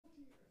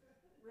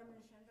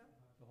Crescendo?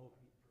 The whole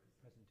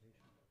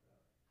presentation.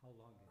 How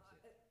long is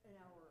it? An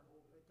hour at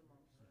the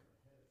most.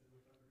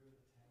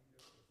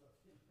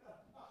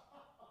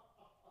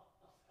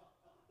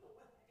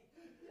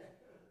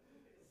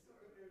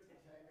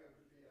 Tango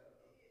could be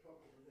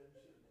a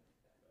couple redemption.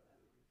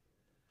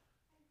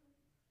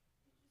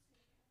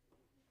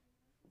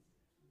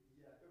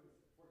 Yeah, it was,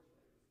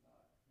 fortunately it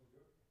was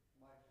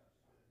not. My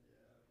country,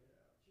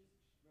 yeah.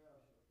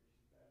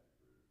 She's bad at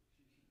group.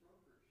 She broke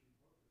her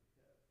hip.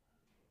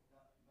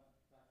 Not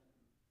back in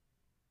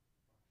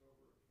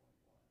October of 21.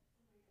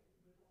 Oh my God,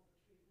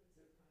 with all the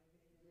treatments and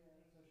timing and Yeah,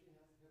 everything. so she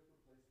has hip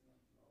replacement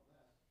and all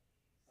that.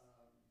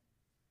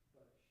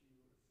 But she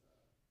was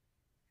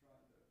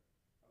trying to,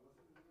 I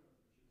wasn't in the room,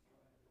 but she was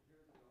trying to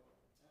hear the dog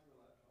and her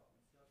laptop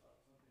and step up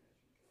something that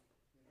she could,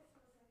 That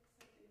sounds like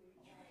something we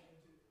all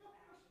do,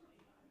 actually.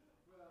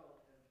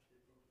 Well, and it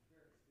was very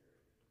scary because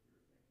we were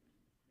thinking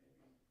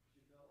maybe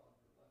she fell on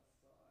her left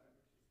side,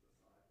 which is the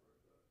side where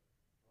the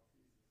prosthesis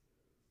is.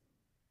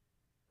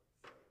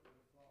 And so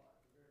the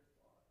very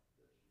thought that she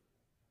would have to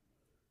have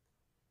another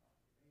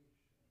operation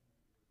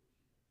and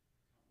that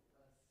she would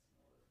convalesce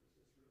and all this was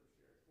just really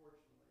scary.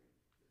 Fortunately,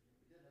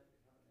 we did have to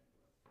have an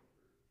ambulance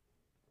take her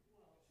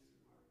Well, to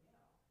smart,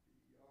 yeah. the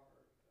ER,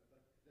 but the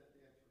x-ray showed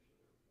there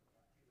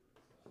was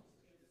no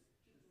fracture and stuff. So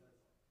she just has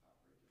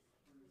outrageous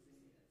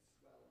bruising and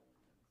swelling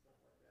and stuff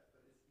like that.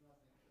 But it's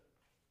nothing compared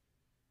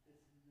to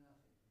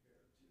what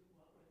would be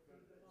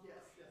but- the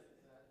yes, most. yes,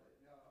 exactly.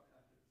 No,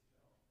 I could just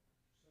tell.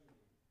 So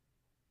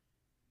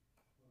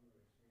one of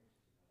your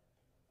experiences about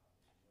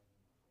that,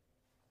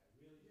 I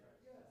really tried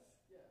to.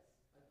 Yes.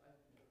 I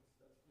think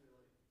that's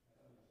really.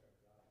 I really tried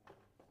to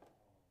document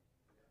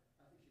Yeah,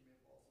 I think she may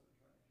have also been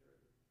trying to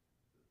carry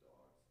the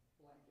dog's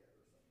blanket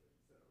or something.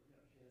 So she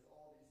has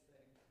all these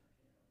things in her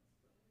hands,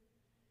 but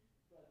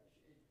she does have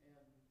to be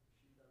reminded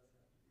sometimes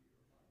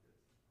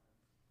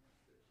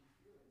that she's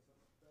feeling so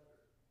much better.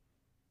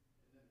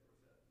 And then of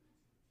course that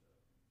leads her to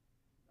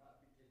not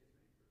take as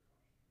many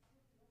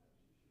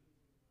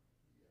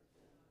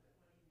precautions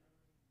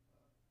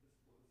as she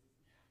should.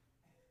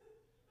 Yeah. This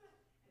was.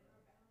 And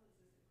our balance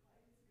isn't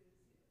quite as good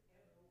as it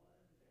ever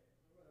was.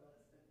 Well,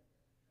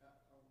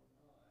 and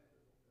our eye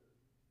is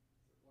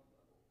at one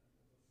level, and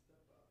there's a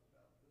step up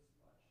about this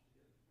much to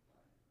get into the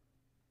dining room.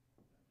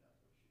 And that's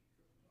what she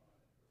tripped on.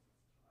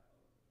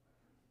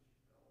 And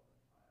of course,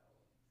 it's tile,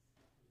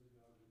 and the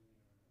dining room,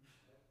 and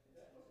she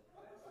fell on the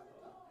tile. There's a dog in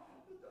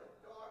there. The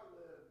dog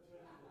lived. The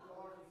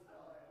dog is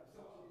fine. I'm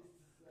so pleased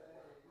to say.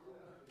 It's a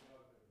small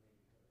dog,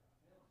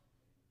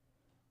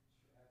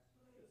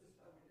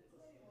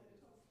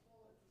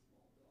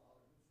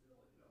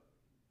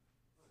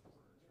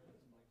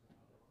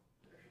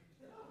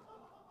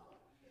 but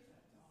still,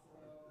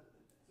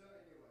 So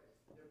anyways,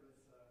 it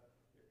was,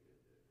 it could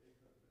have been.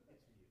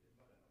 It's muted.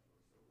 But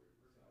so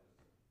we're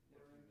learning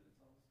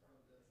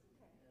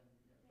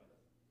from this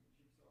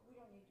and We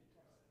don't need to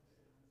test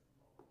this.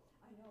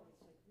 I know, it's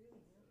like really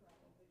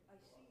nerve-wracking, but I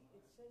see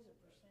it says a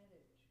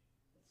percentage.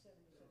 It's 77%,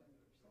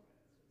 so it's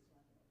not going to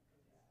come out.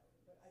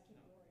 But I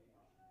keep worrying,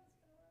 oh, it's going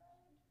to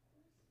run.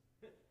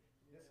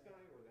 This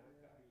guy or that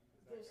guy?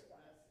 This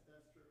guy.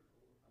 That's true.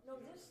 No,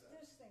 this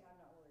thing I'm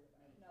not worried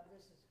about. No,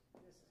 this is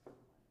fine.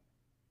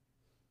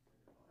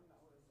 I'm not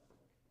worried about it.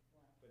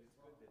 Wow. But it's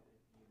good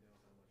that you know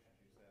how much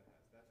juice that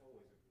has. That's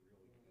always a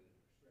really good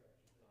feature,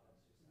 just like I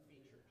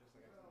said with the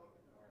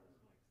wireless mics.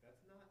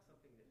 That's not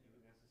something that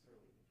you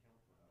necessarily can count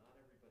on. Not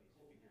everybody's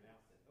figured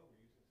out that, oh,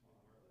 we're using some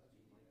wireless.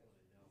 You might want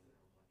to know how much.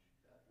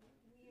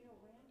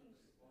 Randy's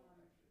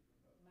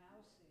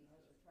Mousy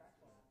has a track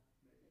on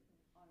his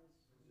app.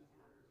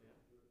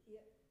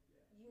 Yeah.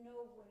 You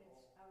know when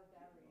it's out of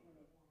battery and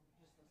it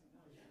just doesn't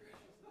know. It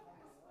doesn't tell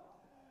you at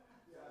all.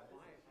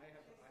 I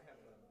have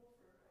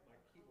my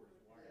keyboard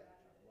is wired,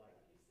 which I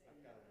like. I've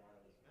got a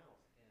wireless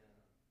mouse, and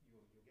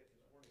you'll get this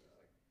warning.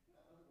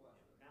 It's like,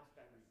 mouse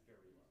battery's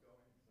very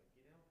low. It's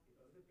like,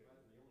 it would have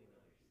been really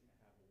nice to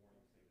have a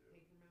warning saying,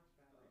 hey, your mouse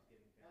battery's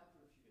getting down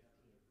to 15%.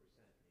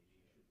 Maybe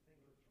you should think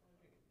of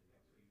charging it in the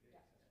next few days,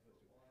 as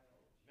opposed to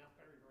mouse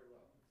battery very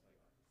low. It's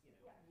like,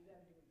 Yeah, you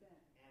got to do it then.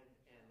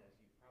 And as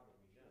you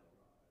probably know,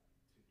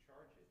 to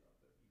charge it,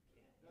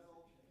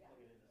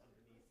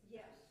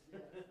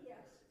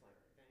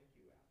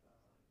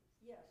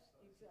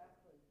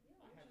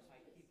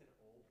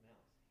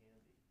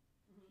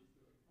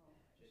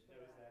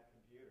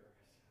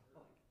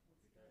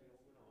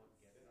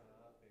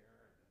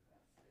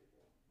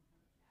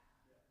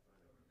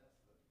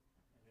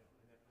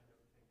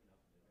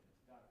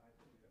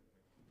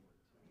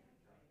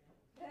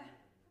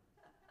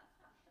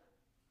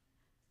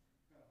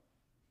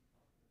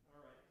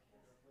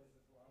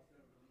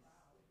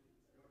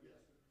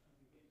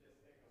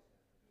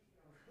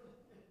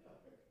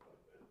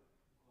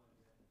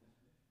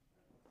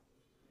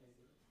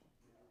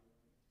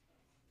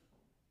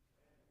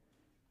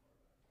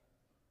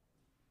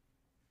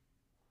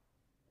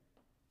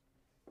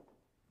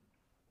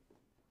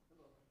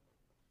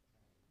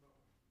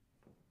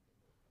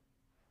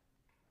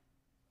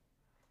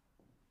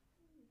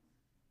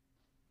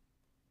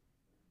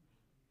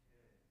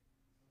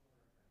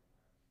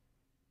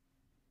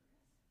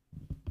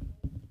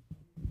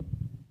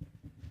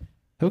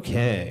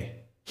 Okay.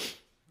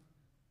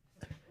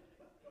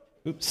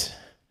 Oops.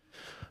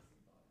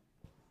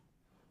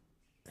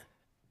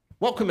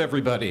 Welcome,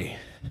 everybody.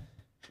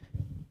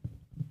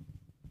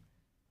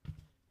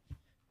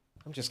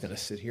 I'm just going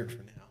to sit here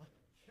for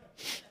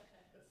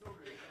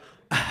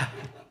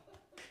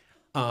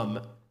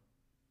now.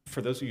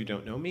 For those of you who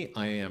don't know me,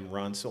 I am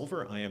Ron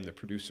Silver. I am the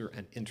producer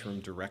and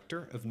interim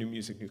director of New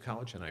Music, New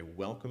College, and I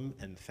welcome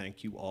and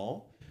thank you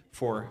all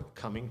for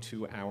coming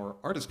to our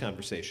artist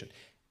conversation.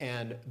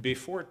 And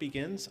before it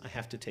begins, I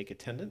have to take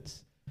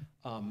attendance.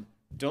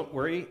 Don't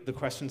worry, the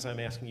questions I'm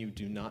asking you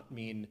do not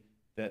mean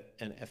that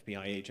an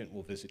FBI agent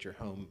will visit your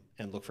home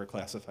and look for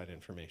classified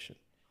information.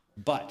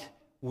 But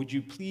would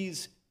you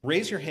please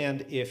raise your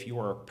hand if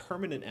your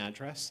permanent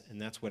address,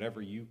 and that's whatever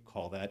you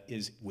call that,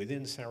 is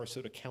within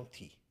Sarasota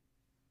County?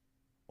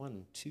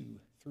 1, 2,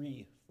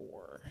 3,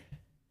 4.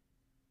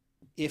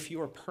 If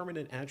your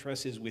permanent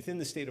address is within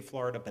the state of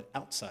Florida but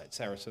outside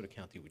Sarasota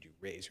County, would you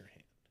raise your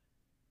hand?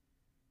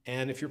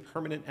 And if your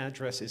permanent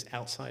address is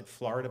outside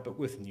Florida but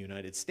within the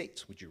United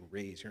States, would you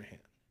raise your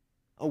hand?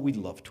 Oh, we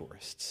love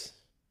tourists.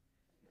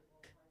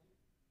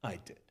 I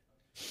did.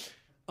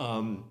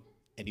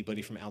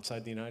 Anybody from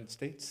outside the United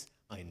States?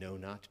 I know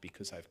not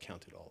because I've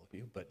counted all of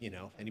you, but you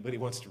know, anybody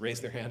wants to raise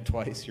their hand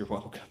twice, you're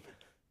welcome.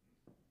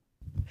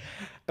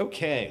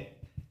 Okay,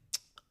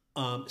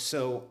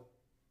 so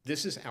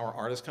this is our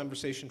artist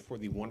conversation for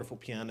the wonderful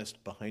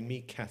pianist behind me,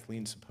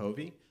 Kathleen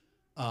Supové.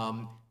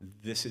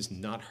 This is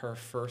not her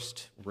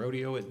first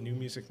rodeo at New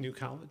Music, New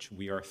College.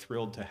 We are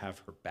thrilled to have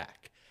her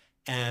back.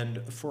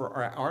 And for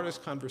our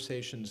artist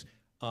conversations,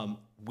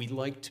 we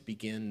like to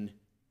begin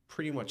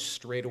pretty much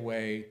straight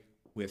away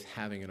with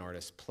having an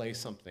artist play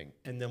something,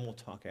 and then we'll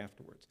talk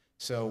afterwards.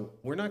 So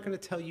we're not going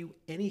to tell you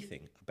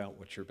anything about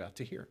what you're about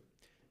to hear.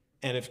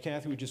 And if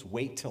Kathy would just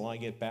wait till I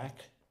get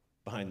back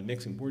behind the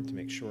mixing board to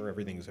make sure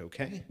everything's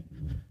okay,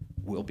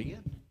 we'll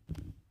begin.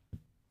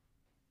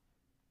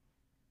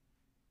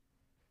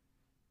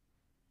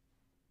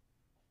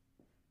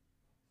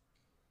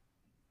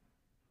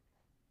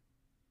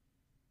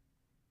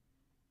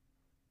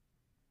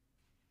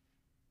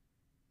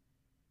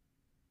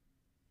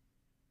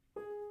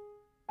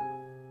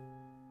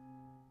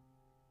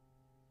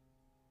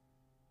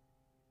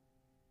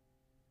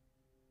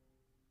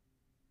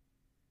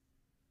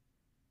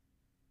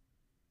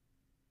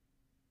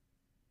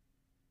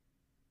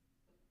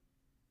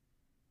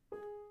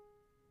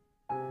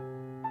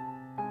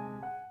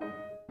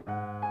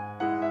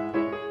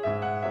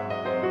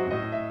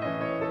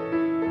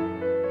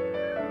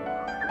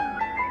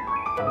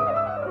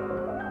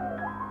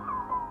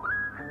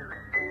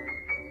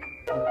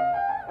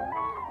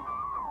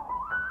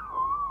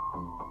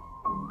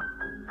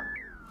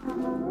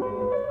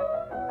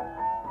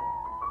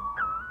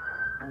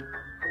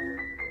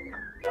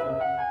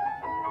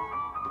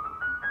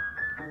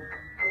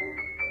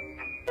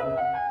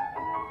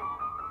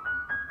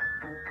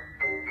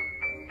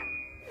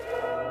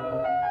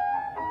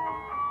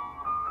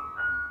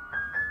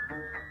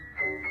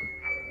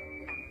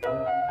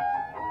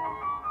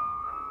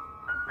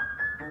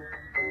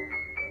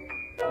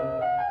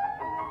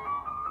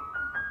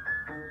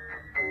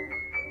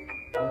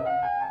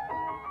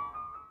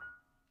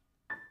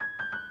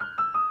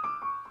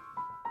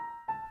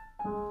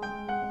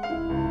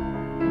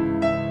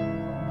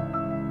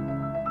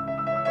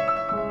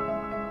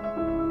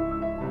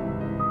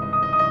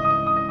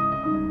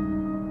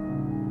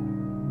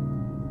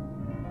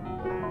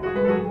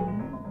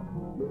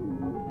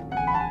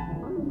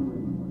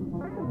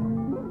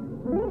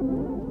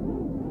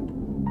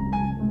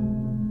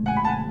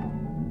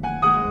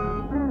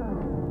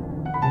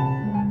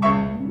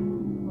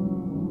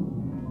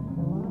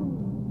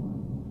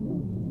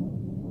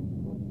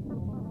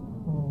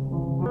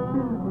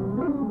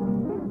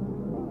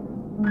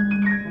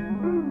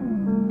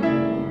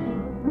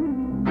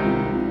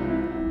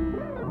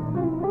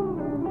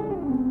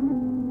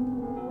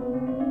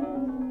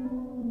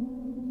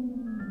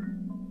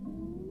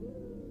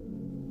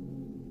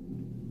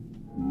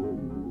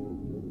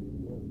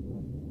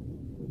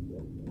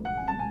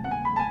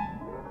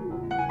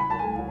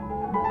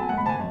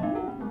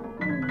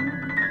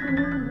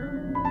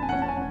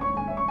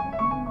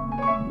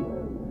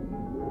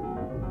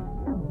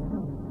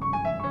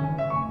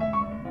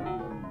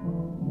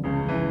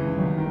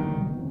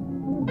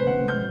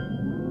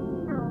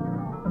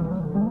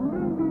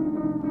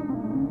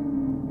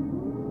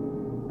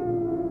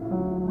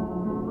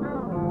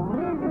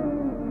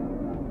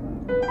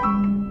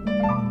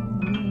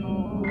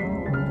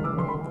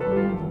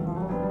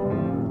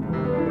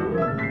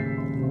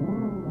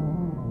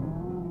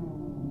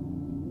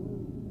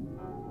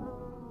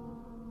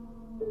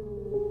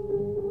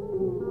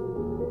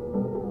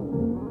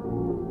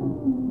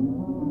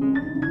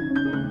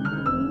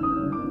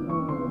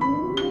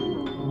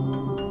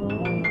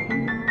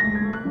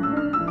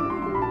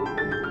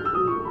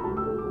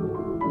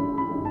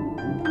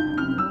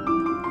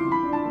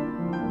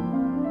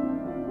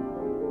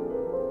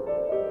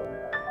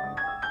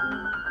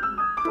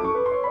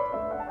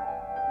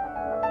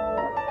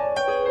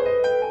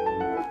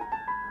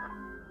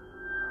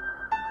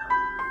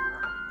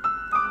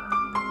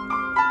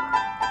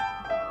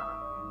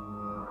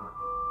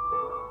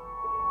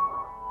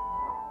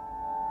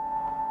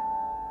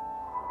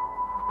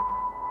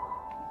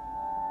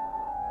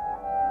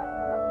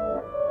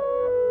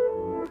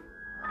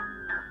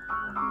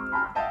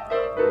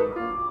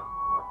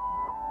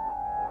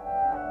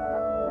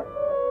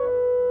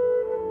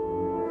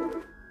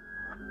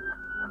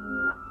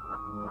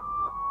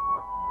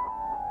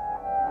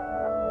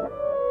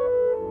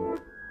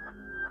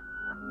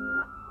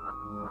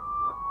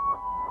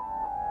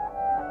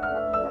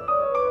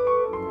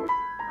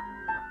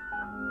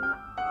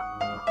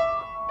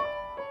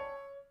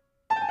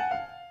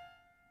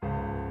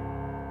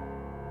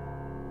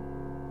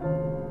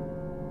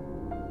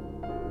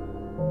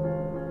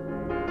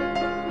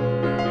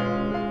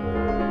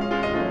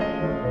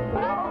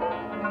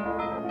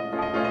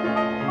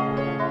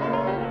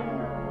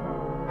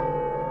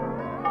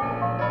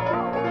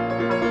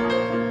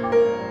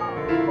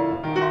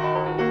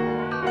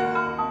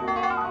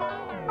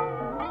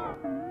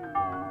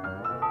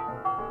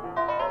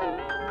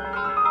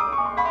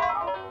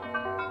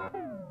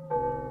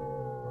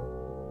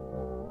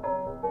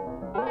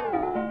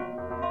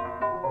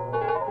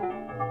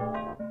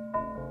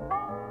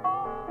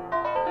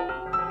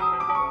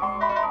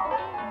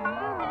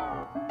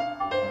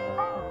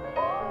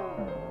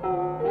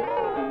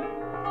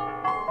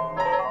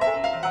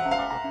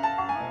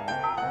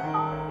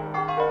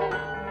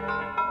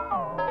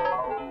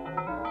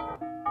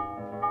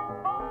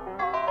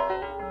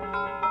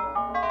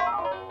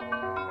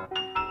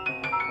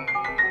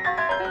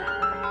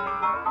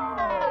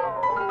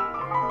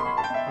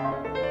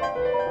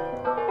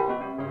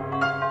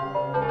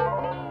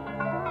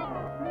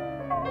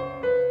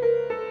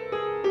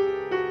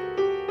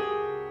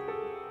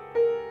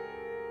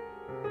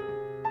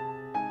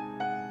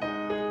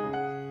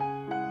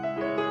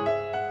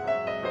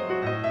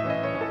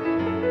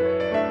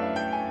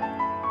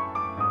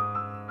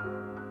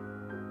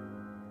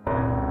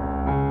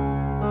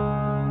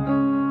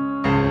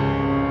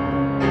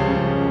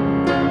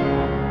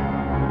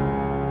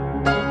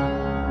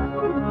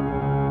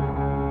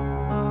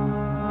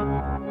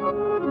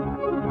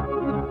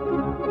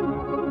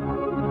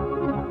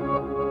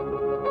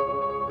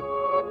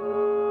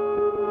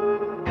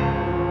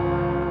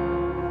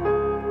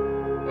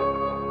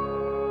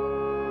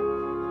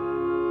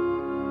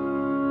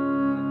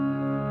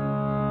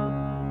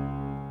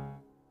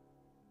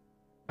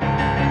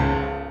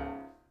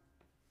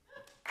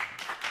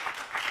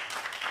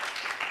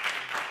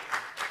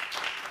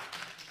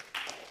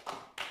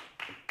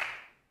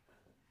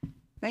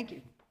 Thank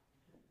you.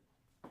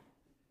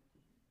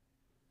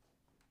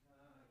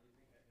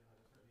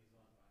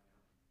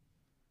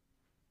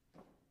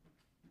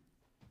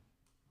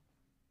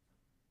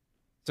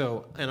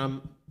 So, and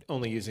I'm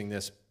only using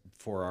this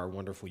for our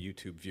wonderful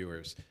YouTube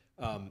viewers.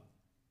 That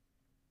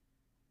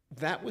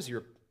was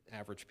your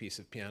average piece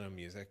of piano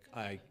music.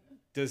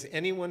 Does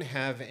anyone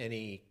have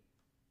any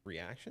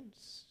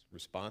reactions,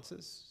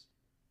 responses,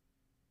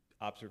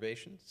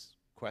 observations,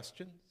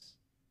 questions?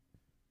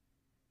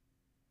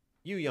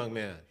 You, young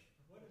man.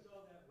 What does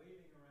all that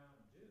waving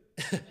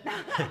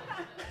around do?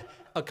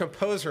 A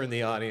composer in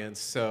the audience,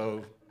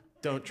 so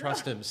don't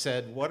trust him,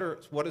 said,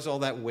 what does all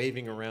that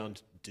waving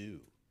around do?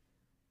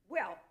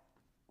 Well,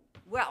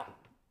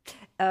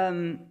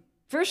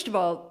 first of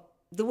all,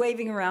 the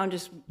waving around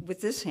is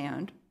with this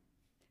hand,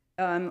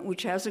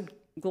 which has a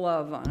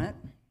glove on it.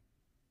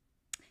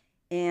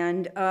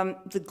 And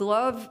the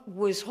glove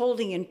was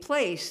holding in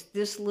place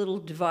this little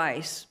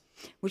device,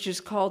 which is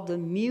called the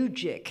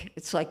music.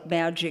 It's like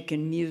magic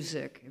and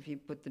music, if you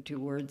put the two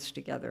words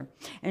together.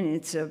 And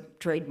it's a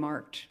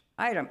trademarked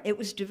item. It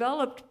was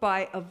developed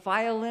by a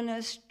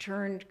violinist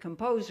turned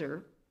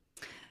composer,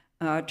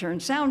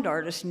 turned sound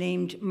artist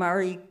named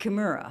Mari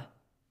Kimura.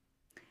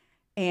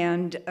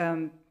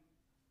 And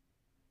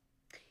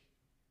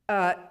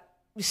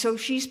so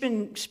she's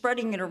been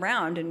spreading it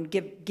around and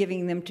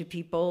giving them to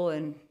people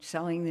and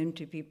selling them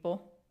to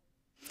people.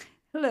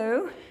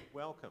 Hello.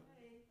 Welcome.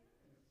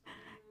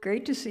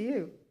 Great to see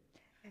you.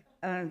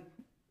 And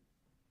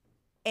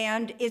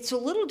it's a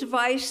little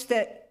device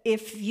that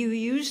if you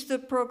use the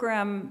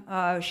program,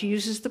 she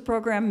uses the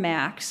program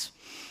Max,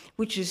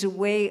 which is a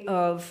way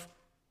of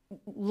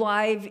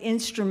live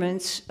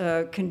instruments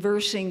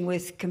conversing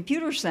with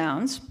computer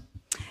sounds.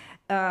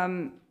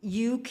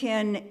 You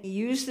can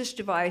use this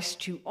device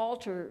to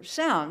alter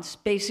sounds,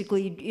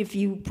 basically, if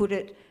you put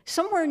it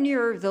somewhere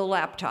near the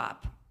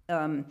laptop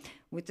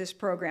with this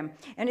program.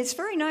 And it's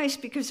very nice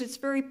because it's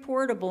very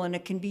portable and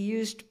it can be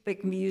used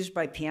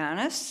by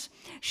pianists.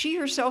 She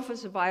herself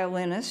is a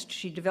violinist.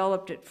 She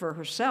developed it for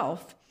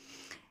herself.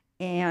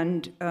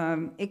 And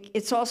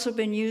it's also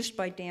been used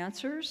by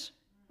dancers,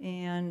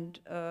 and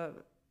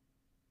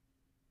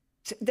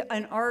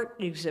an art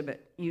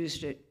exhibit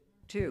used it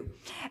too.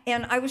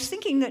 And I was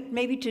thinking that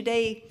maybe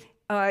today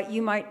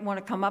you might want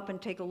to come up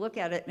and take a look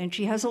at it. And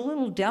she has a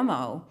little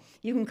demo.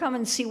 You can come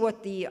and see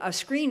what the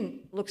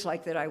screen looks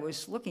like that I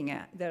was looking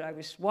at, that I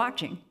was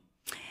watching.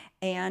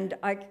 And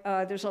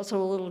there's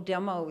also a little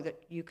demo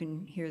that you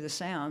can hear the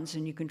sounds,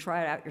 and you can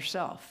try it out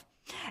yourself.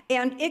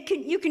 And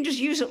you can just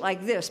use it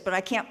like this, but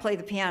I can't play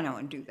the piano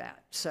and do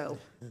that. So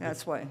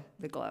that's why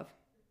the glove.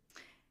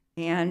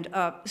 And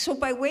so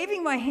by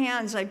waving my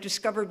hands, I've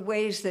discovered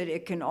ways that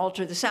it can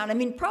alter the sound. I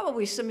mean,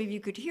 probably some of you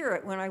could hear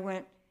it when I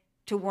went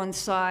to one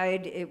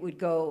side. It would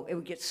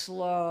get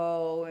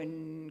slow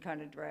and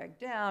kind of drag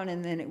down,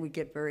 and then it would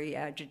get very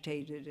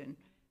agitated. And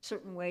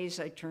certain ways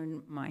I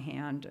turn my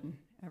hand and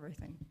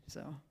everything.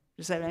 So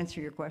does that answer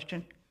your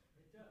question?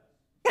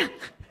 It does.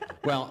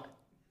 Well,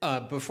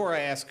 before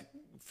I ask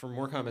for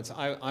more comments,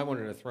 I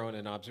wanted to throw in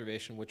an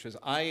observation, which was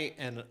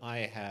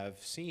I have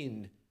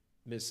seen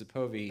Ms.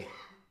 Supové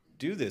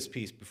do this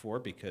piece before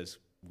because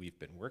we've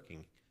been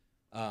working.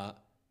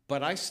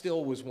 But I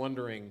still was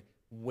wondering,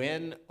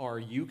 when are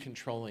you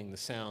controlling the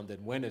sound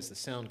and when is the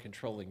sound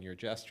controlling your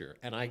gesture?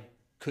 And I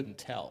couldn't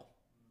tell.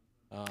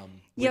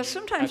 Yeah,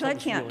 sometimes I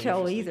can't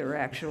tell either,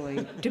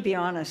 actually, to be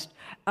honest.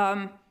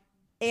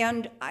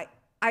 And I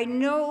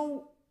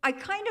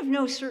kind of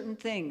know certain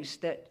things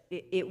that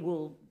it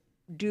will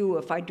do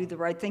if I do the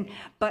right thing.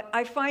 But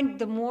I find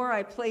the more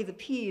I play the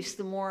piece,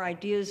 the more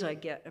ideas I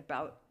get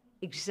about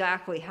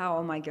exactly how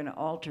am I going to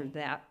alter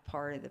that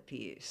part of the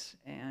piece.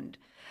 And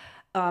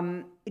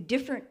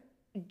different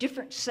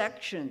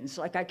sections,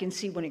 like I can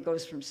see when it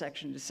goes from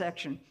section to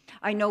section.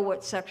 I know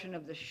what section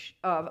of the,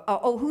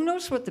 who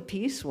knows what the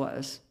piece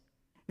was?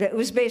 That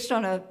was based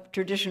on a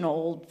traditional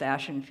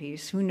old-fashioned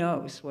piece. Who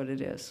knows what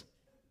it is?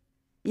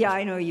 Yeah,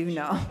 I know you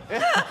know.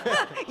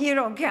 You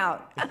don't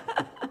count.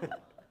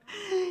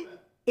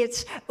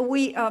 It's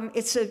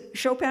a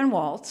Chopin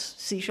waltz,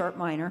 C-sharp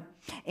minor,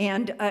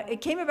 and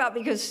it came about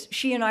because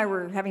she and I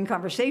were having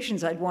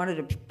conversations. I'd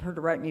wanted her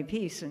to write me a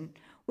piece, and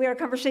we had a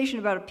conversation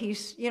about a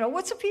piece. You know,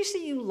 what's a piece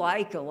that you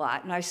like a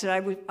lot? And I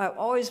said I've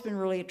always been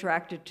really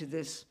attracted to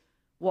this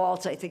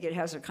waltz. I think it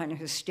has a kind of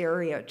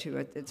hysteria to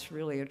it that's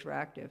really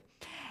attractive,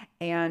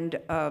 and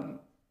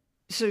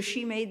so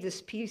she made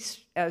this piece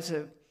as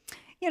a.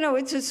 You know,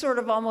 it's a sort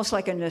of almost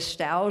like a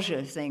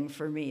nostalgia thing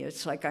for me.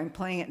 It's like I'm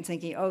playing it and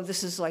thinking, oh,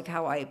 this is like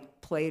how I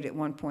played at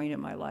one point in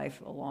my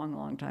life a long,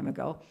 long time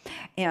ago.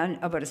 And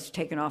but it's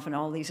taken off in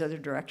all these other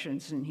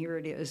directions, and here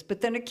it is.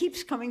 But then it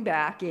keeps coming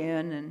back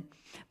in,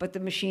 but the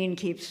machine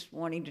keeps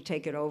wanting to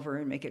take it over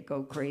and make it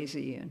go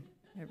crazy and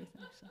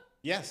everything. So.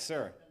 Yes,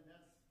 sir. And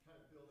that's kind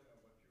of building on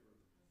what you were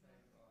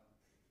saying,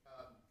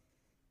 Ron.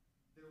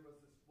 There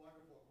was this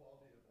wonderful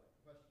quality of like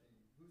questioning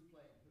who's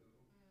playing who,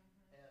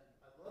 and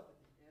I love at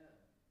the end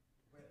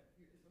when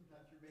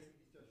sometimes you're making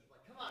these judgments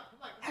like, come on.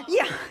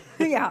 Yeah,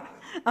 yeah.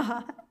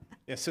 Uh-huh.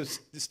 Yeah, so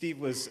Steve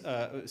was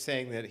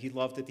saying that he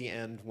loved at the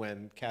end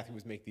when Kathy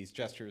was making these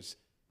gestures,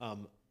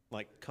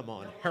 like, come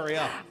on, hurry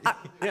up.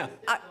 Yeah.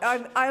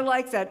 I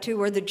like that too,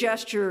 where the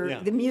gesture, Yeah.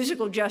 the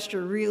musical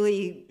gesture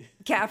really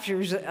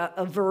captures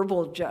a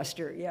verbal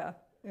gesture. Yeah,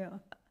 yeah.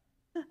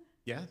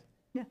 Yeah?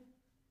 Yeah.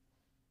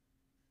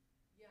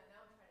 Yeah,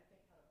 now I'm trying to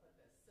think how to put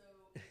this. So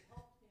it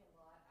helped me a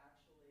lot,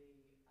 actually,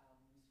 you sort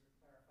of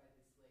clarify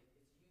this, like,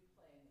 it's you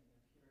playing and the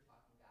computer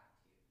talking back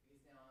to you.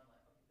 Because now I'm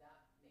like, okay,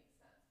 that makes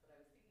sense. But I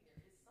was thinking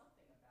there is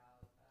something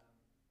about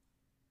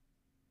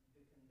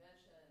the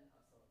convention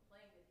of someone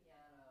playing the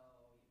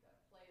piano, you've got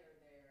a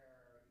player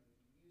there,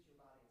 you use your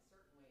body in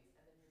certain ways,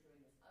 and then you're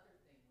doing this other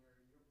thing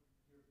where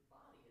your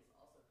body is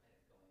also kind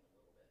of going a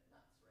little bit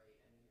nuts, right?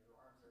 I mean,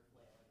 your arms are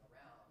flailing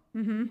around.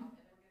 Mm-hmm. And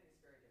then we're getting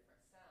this very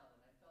different sound,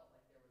 and I felt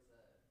like there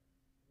was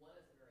one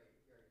is a very,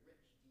 very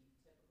rich, deep,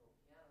 typical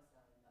piano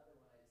sound, and the other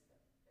one I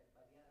just kept,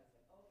 by the end I was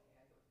like,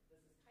 okay,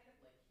 this is kind of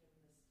like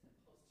humanist and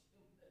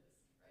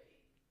post-humanist, right?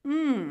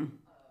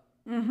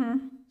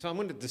 So I'm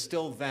going to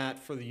distill that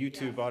for the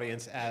YouTube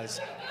audience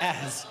as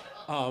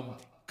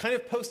kind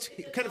of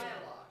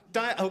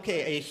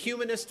a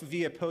humanist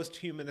via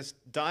post-humanist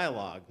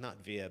dialogue, not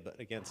via, but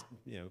against,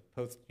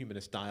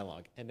 post-humanist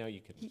dialogue. And now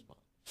you can respond.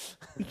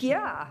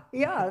 Yeah,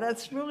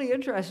 that's really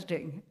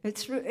interesting.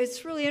 It's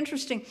really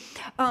interesting.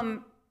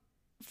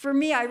 For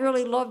me, I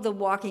really love the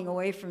walking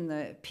away from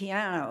the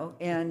piano,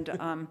 and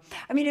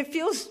I mean, it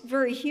feels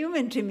very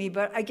human to me,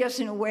 but I guess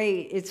in a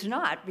way it's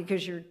not,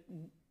 because you're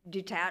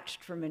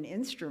detached from an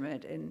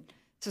instrument and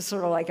it's just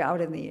sort of like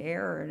out in the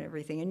air and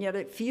everything, and yet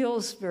it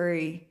feels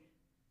very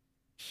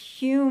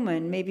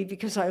human, maybe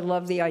because I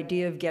love the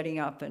idea of getting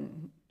up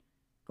and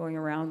going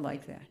around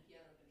like that.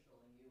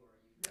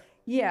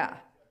 Yeah.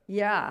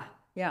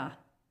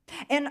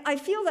 And I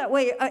feel that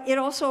way.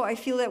 I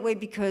feel that way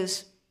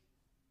because,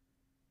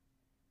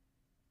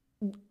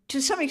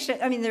 to some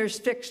extent, I mean, there's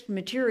fixed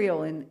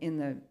material in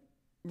the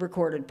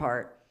recorded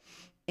part.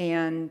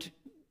 And,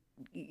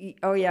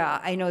 oh yeah,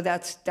 I know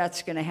that's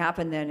going to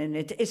happen then, and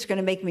it's going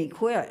to make me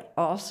quit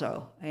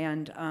also.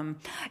 And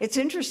it's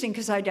interesting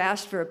because I'd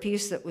asked for a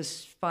piece that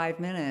was 5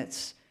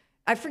 minutes.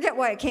 I forget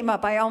why it came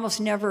up. I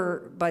almost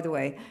never, by the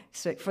way,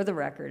 so for the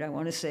record, I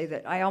want to say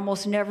that I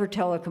almost never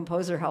tell a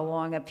composer how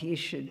long a piece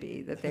should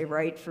be that they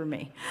write for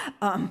me.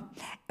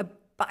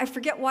 I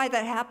forget why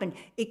that happened.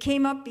 It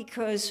came up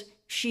because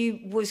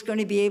she was going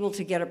to be able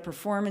to get a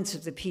performance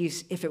of the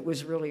piece if it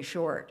was really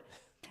short,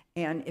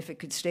 and if it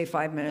could stay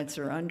 5 minutes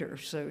or under.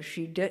 So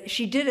she did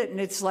it, and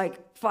it's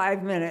like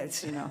 5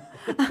 minutes, Yes,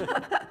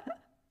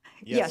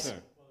 sir.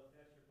 Well, if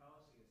that's your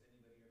policy, has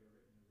anybody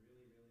ever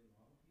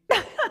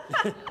written a really,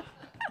 really long piece?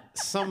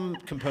 Some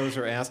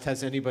composer asked,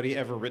 has anybody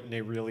ever written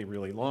a really,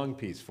 really long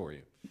piece for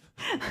you?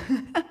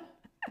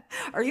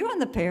 Are you on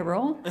the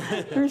payroll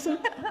or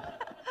something?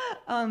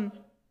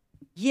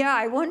 Yeah,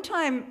 I one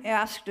time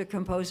asked a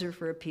composer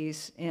for a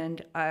piece,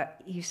 and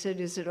he said,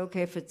 "Is it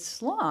okay if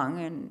it's long?"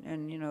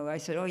 And I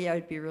said, "Oh yeah,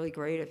 it'd be really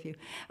great if you."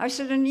 I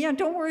said, "And yeah,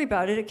 don't worry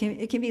about it.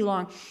 It can be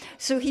long."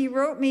 So he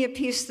wrote me a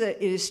piece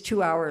that is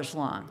 2 hours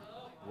long.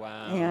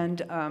 Wow.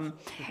 And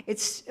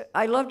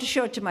I love to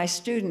show it to my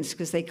students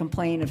because they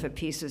complain if a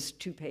piece is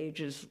 2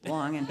 pages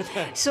long. And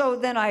so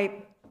then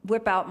I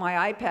whip out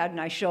my iPad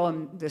and I show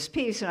them this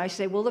piece, and I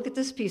say, "Well, look at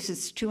this piece.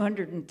 It's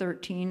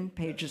 213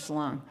 pages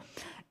long."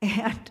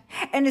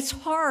 And it's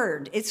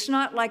hard. It's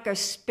not like a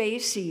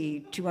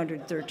spacey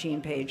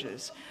 213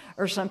 pages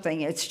or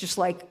something. It's just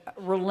like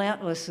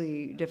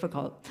relentlessly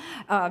difficult.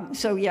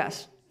 So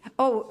yes.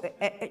 Oh,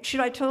 should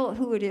I tell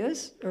who it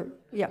is? Or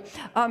yeah.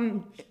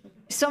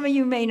 Some of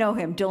you may know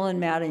him, Dylan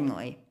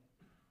Mattingly.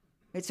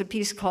 It's a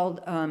piece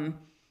called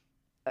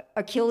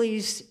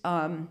Achilles'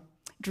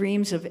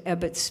 Dreams of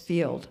Ebbets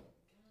Field.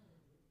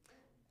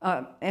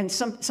 And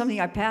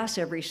something I pass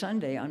every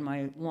Sunday on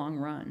my long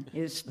run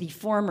is the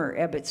former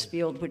Ebbets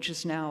Field, which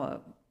is now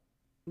a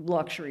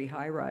luxury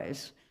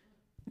high-rise.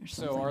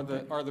 So are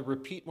the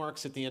repeat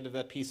marks at the end of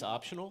that piece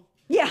optional?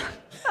 Yeah,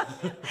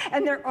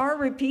 and there are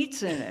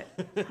repeats in it.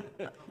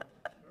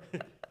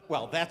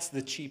 Well, that's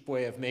the cheap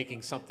way of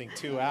making something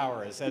 2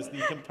 hours, as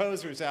the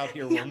composers out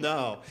here will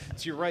know.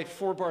 So you write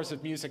 4 bars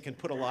of music and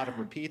put a lot of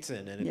repeats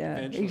in, and it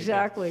eventually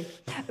exactly.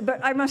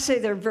 But I must say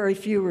there are very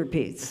few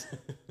repeats.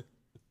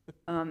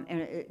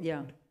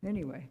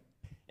 Anyway.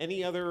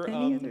 Any other?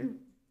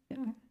 Yeah.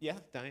 Yeah,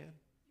 Diane.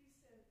 You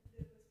said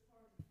it was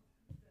part of the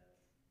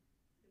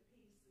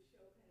piece, the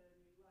Chopin,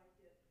 you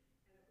liked it,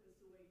 and it was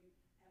the way you,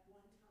 at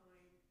one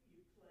time,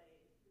 you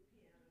played the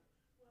piano.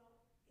 Well,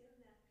 in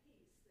that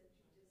piece that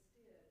you just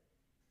did,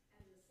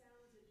 and the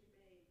sounds that you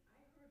made,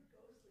 I heard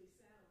ghostly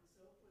sounds,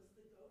 so it was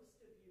the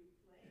ghost of you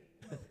playing.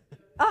 The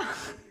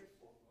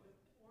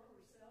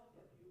former self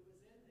of you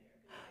was in there,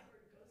 because I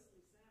heard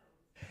ghostly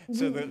sounds.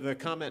 So the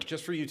comment,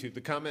 just for YouTube,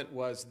 the comment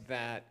was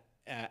that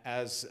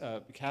as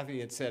Kathy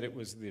had said, it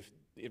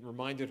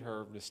reminded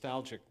her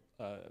nostalgia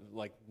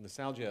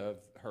of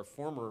her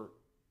former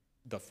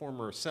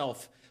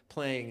self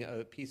playing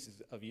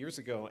pieces of years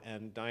ago,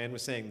 and Diane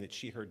was saying that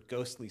she heard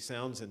ghostly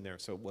sounds in there,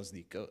 so it was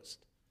the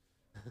ghost.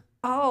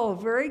 Oh,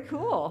 very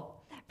cool.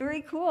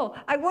 Very cool.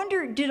 I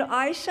wonder, did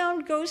I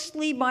sound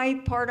ghostly,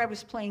 my part I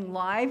was playing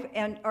live,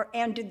 and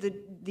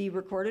did the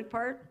recorded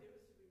part?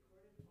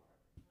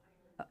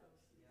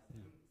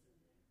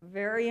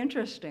 Very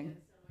interesting.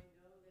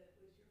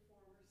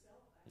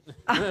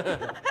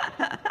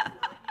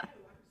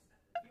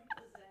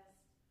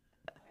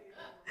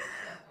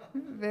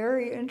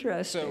 Very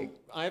interesting. So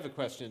I have a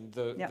question.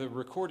 The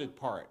recorded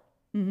part,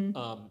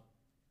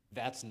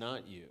 that's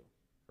not you,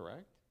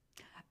 correct?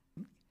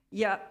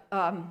 Yeah.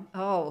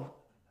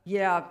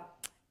 Yeah.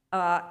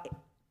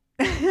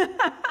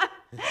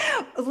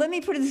 Let me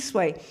put it this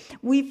way.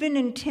 We've been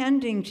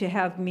intending to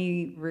have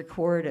me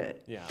record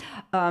it. Yeah.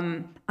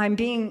 I'm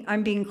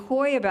being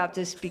coy about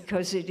this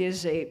because it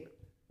is a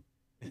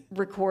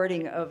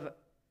recording of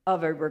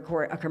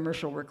a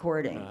commercial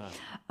recording.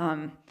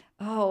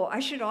 I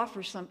should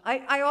offer some.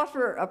 I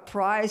offer a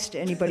prize to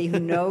anybody who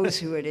knows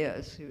who it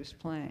is who's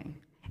playing.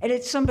 And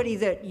it's somebody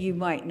that you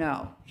might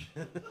know.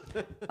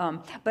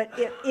 But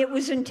it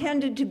was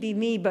intended to be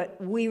me, but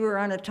we were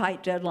on a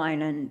tight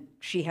deadline, and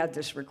she had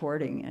this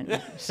recording,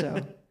 and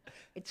so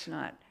it's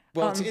not.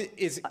 Well,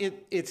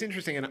 it's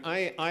interesting, and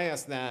I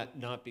asked that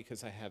not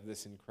because I have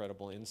this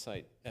incredible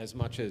insight, as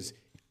much as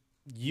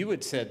you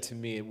had said to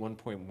me at one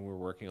point when we were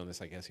working on this,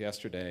 I guess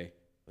yesterday.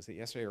 Was it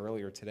yesterday or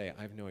earlier today?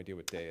 I have no idea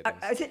what day it is.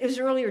 I think it was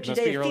earlier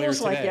today. It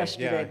feels like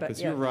yesterday, but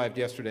because you arrived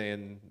yesterday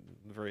in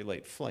a very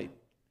late flight.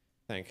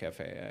 Thank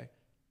FAA.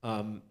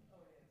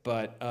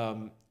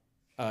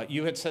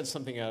 You had said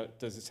something out,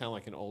 does it sound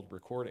like an old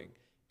recording?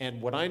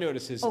 And what I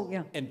notice is,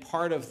 in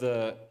part of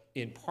the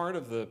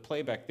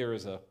playback, there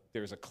is a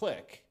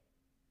click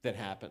that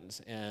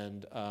happens,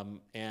 and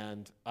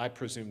I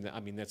presume that,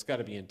 I mean, that's got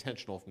to be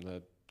intentional from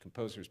the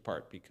composer's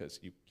part because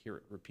you hear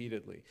it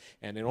repeatedly,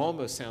 and it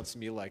almost sounds to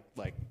me like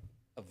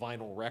a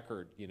vinyl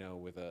record, you know,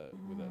 with a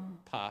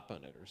pop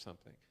on it or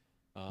something,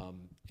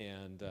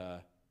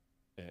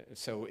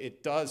 so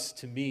it does,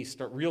 to me,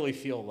 really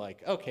feel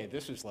like, okay,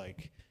 this is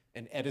like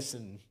an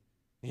Edison,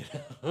 you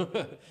know,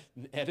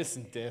 an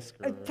Edison disc.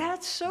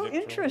 That's so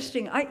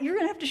interesting. You're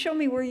going to have to show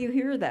me where you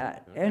hear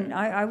that, okay. And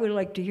I would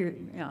like to hear.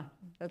 Yeah,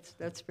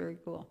 that's very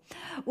cool.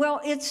 Well,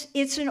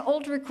 it's an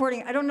old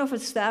recording. I don't know if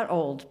it's that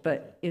old,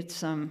 but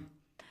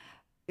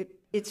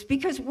it's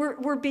because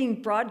we're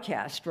being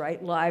broadcast,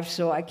 right, live,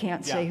 so I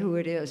can't say who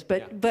it is.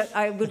 But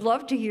I would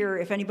love to hear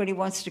if anybody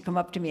wants to come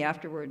up to me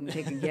afterward and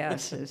take a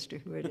guess as to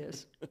who it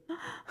is.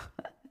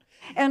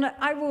 And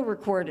I will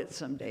record it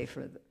someday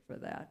for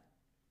that.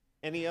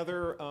 Any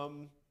other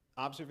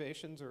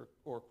observations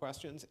or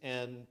questions?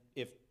 And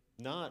if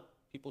not,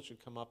 people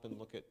should come up and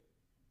look at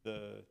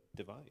the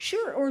device.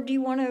 Sure, or do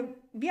you want to,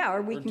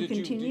 or we can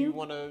continue? Do you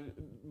want to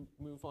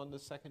move on to the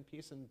second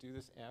piece and do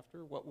this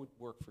after? What would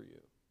work for you?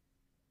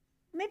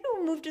 Maybe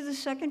we'll move to the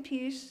second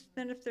piece,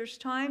 then if there's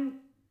time,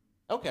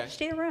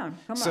 stay around,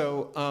 come on.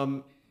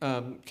 So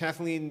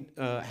Kathleen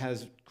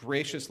has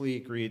graciously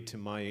agreed to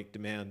my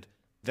demand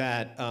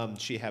that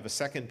she have a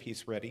second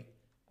piece ready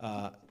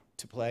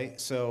to play.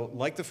 So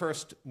like the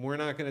first, we're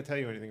not going to tell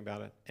you anything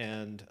about it.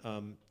 And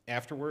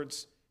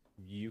afterwards,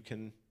 you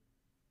can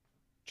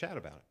chat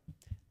about it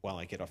while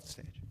I get off the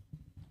stage.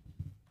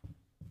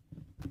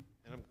 And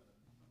I'm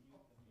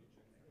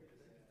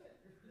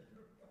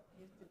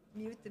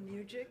mute the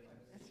music.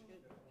 That's good.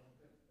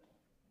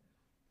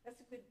 That's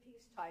a good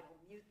piece title,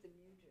 Mute the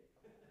Music.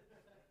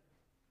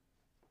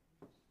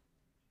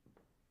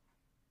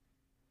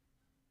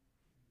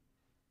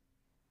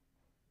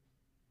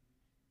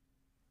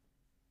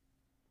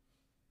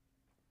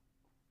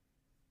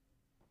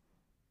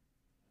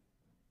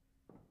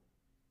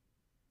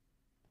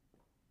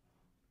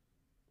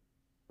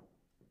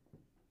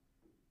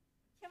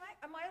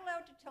 Am I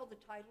allowed to tell the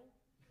title?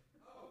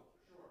 Oh,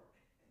 sure.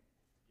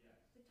 Yes.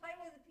 The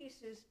title of the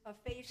piece is A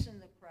Face in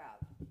the Crowd.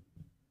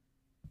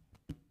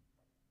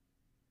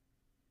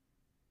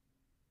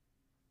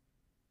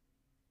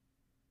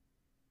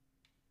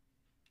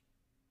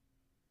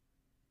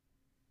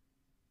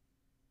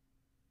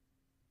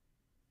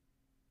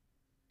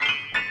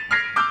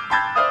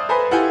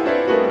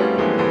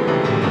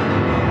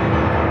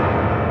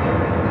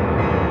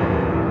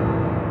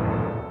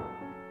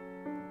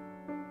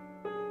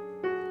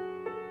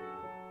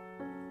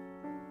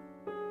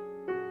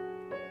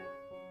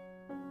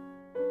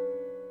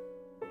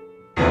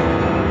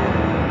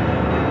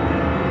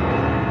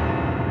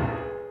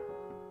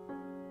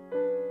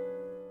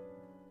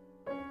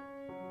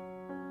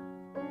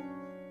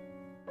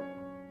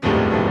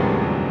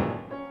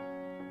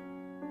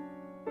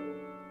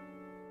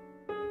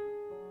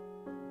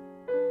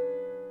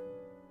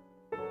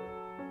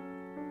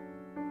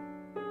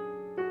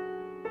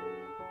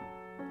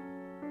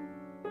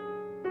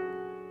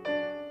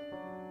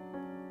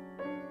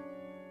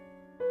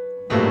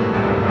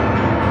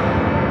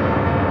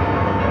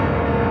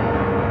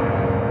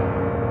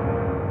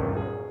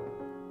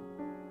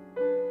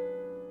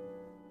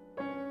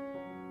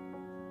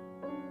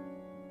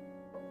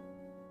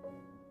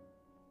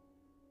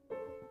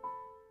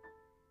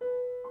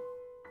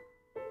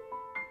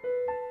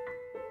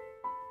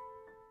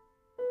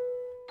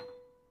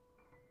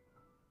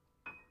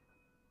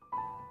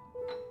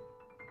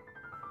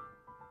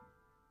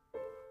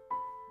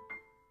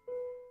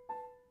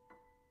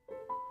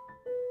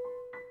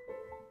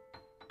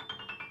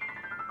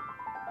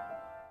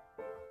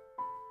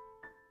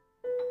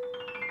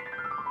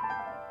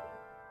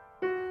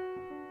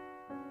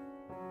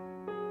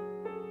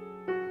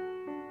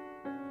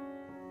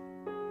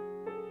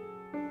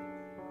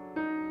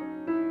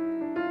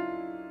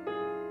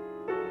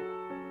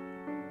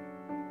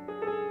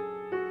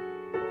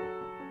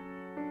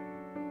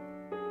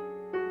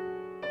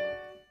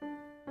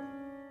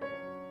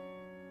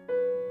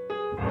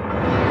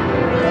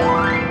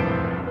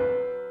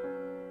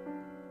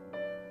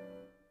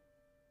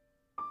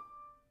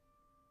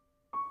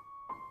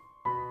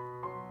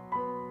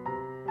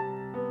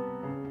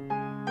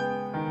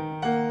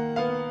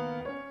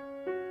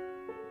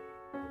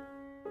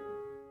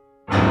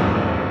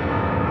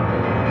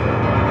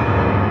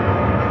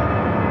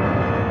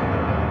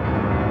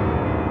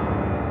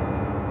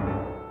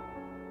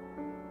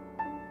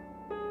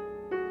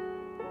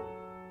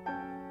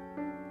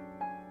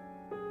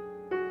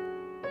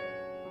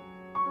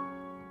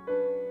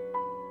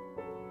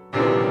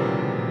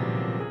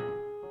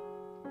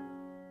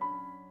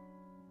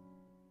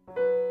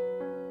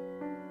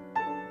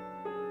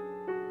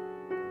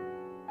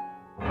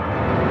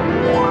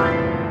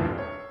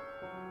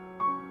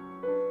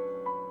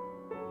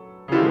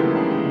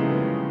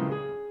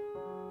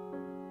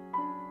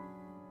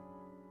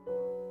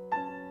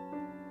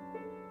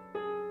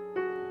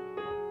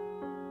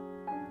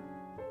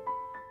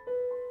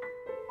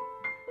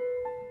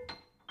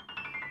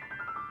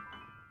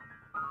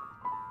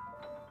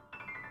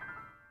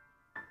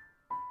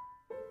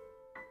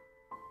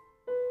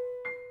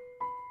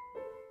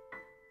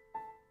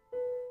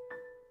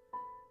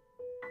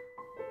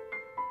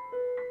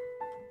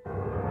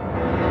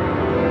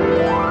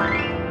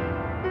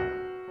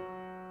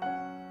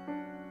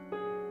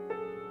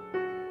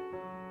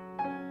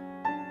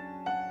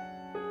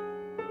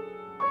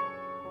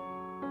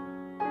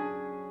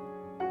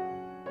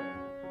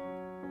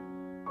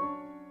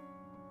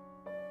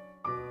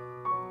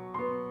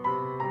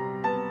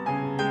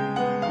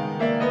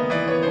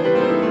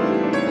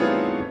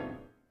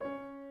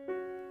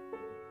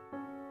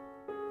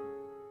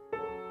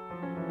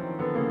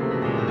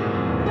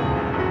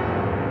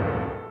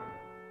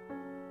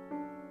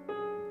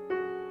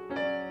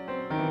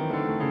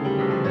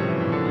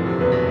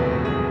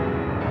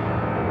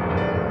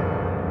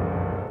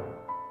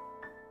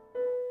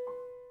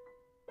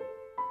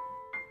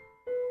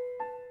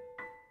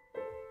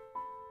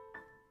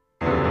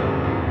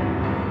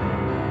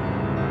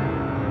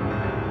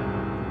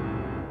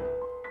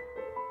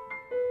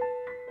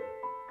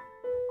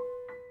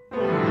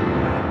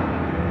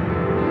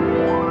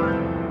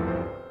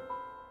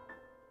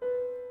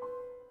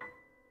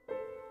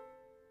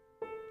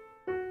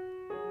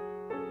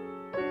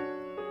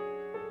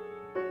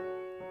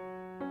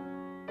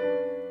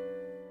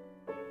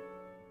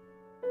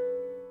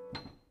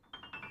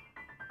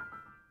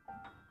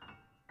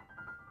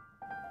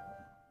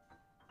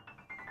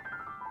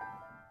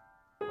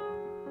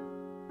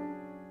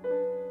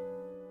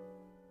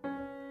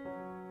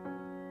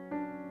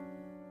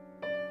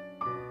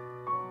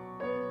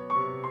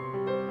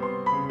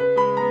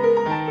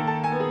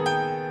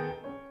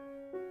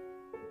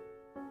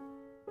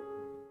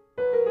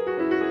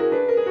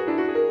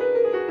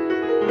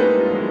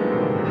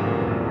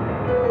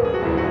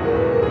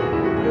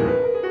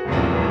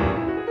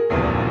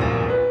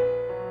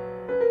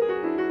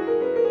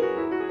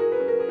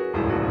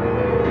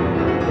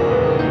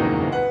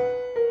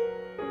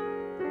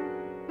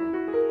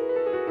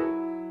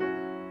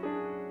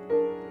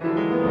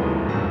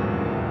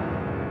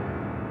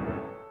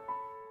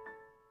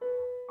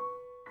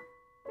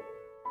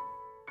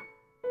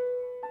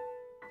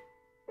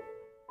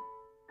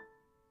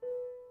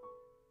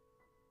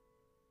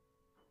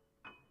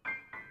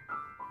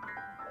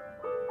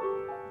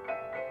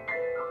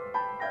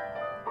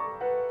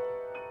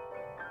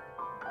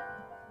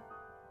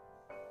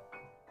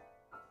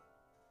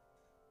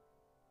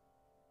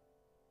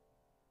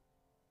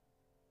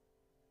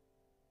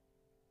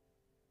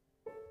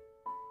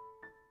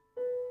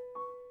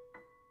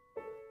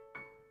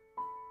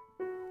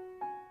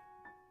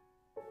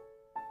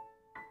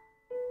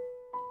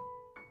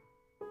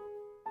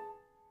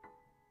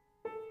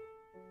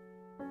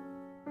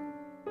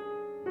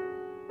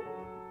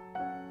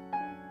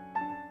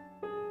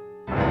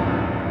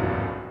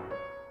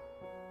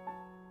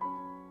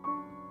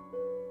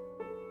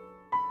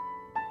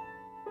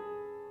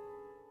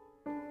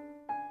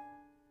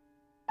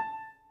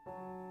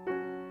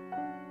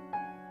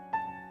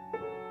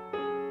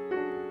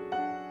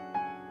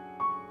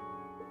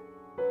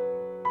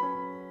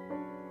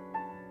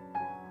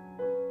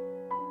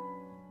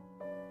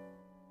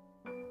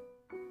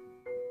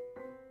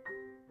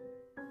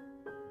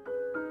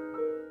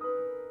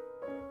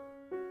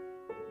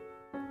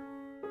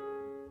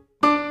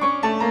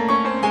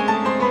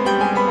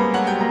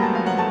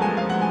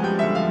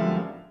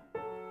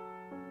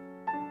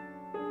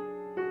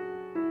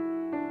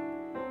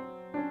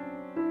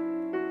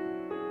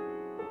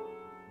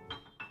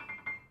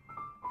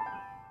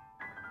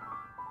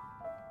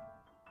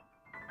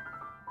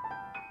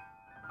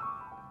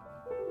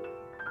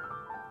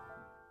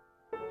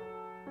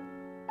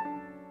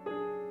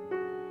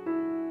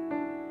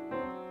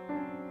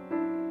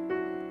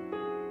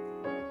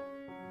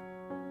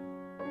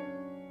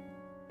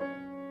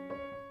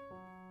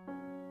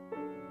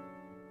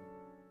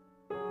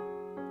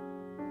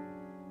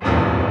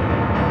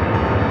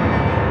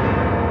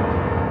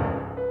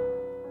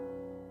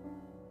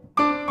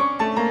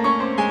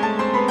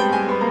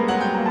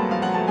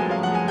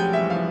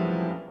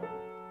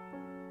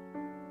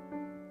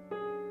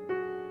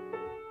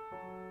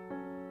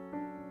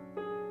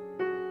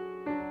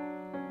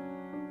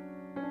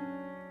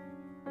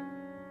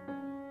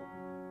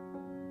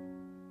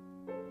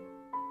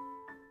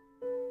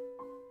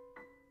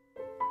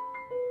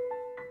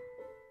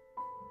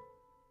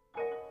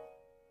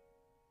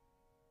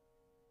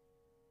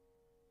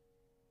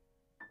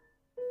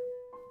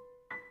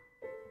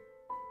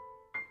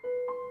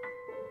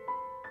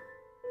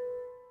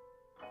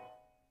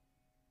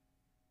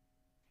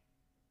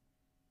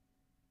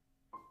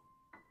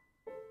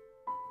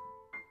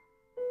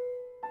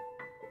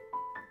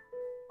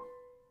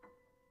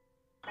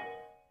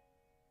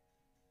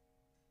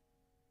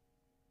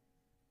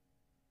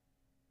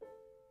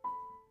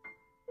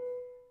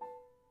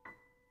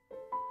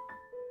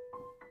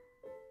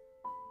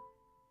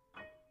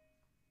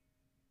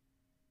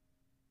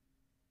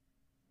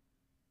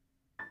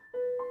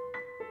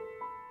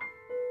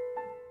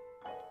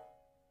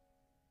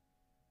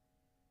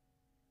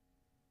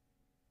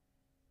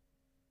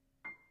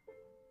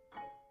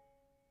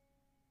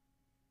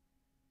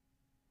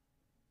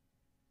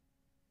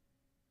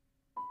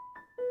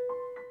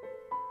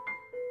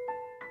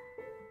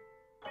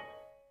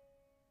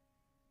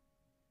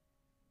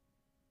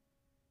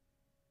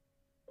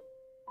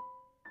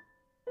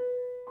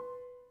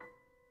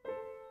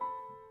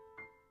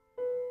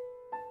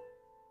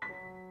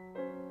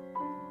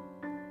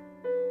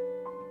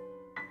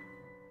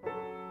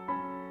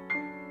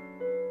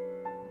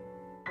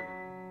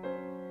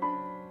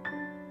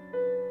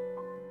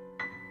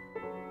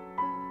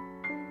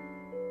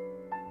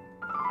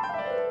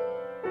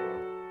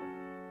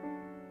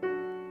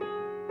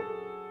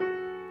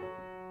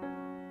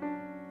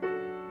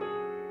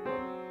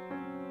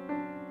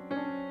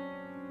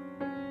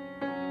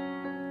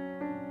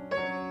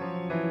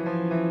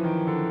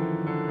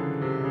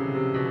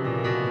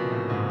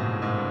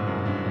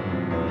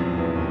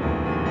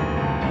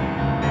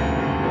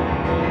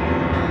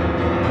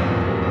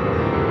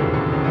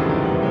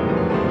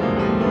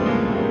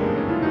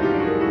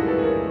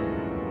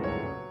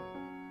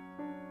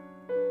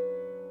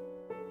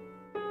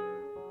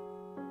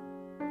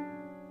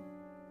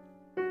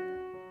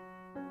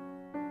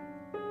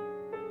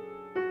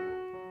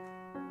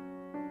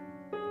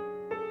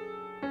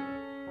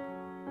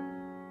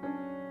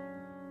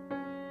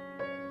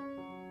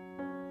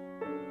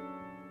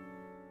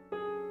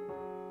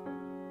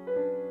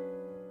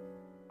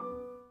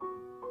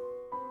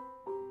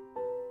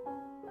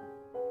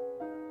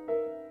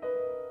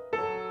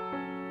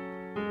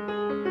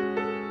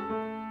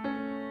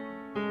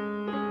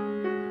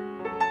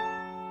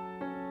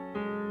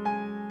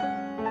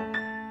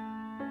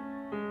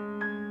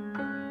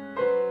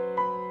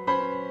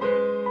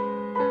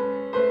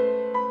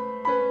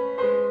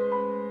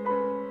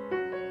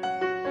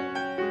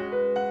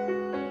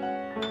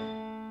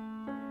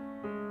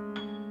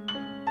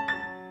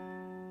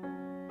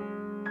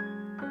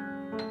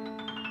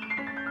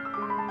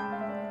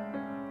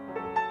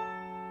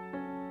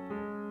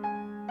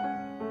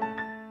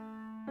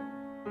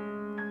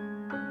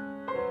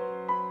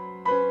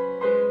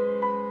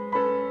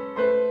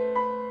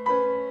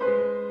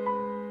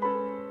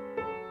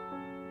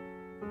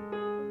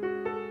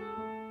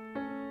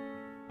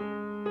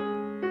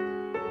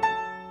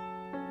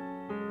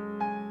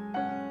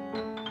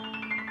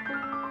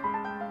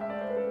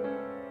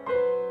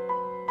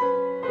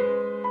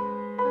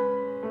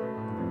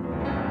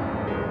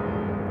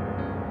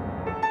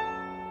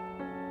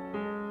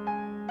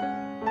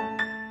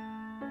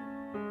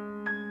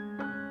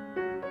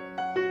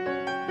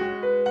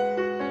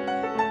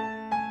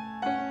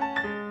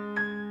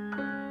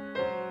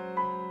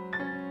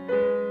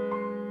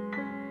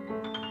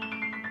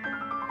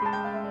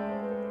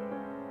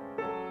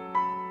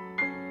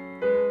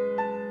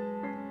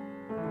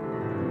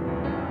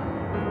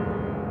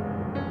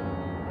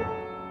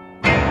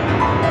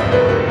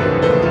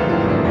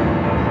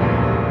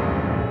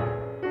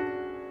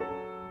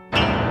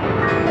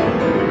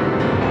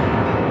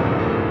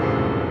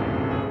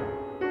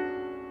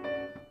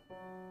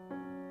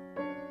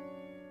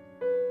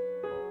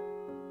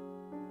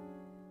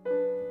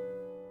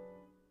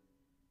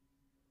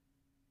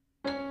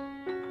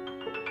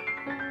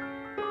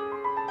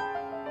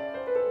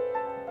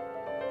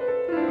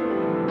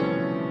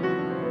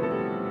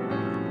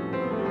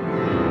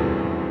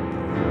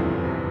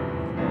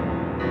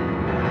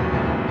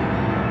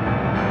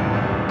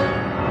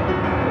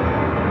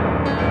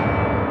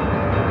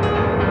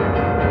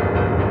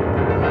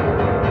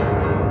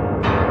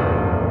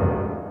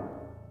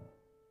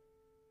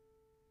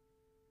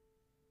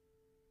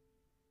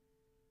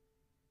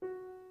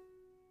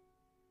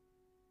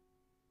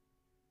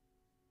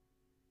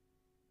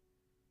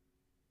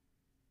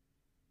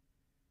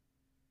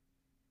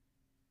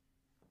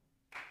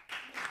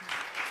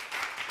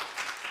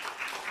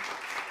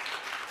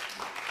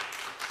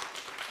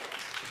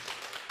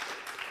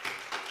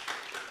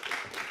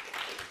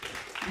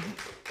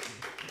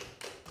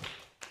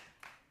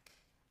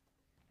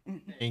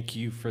 Thank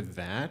you for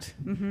that.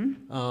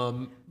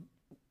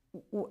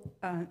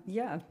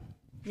 Yeah,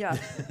 yeah.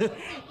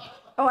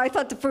 Oh, I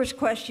thought the first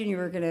question you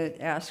were going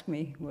to ask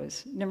me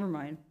was, never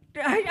mind.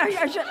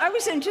 I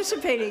was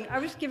anticipating, I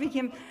was giving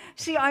him,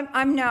 see,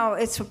 I'm now,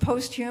 it's a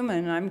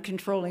post-human, I'm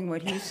controlling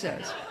what he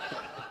says.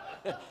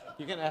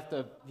 You're gonna have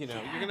to, you're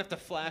gonna have to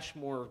flash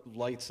more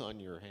lights on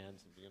your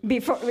hands.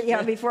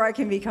 Before I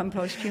can become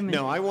post-human.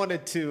 No, I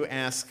wanted to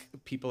ask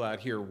people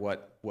out here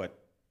what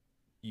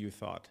you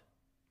thought.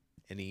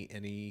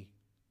 Any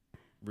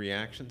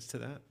reactions to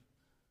that?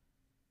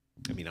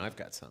 I mean, I've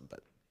got some, but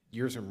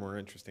yours are more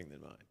interesting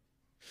than mine.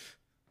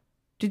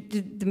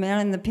 Did the man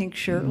in the pink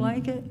shirt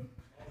like it?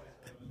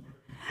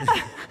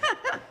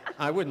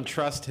 I wouldn't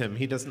trust him.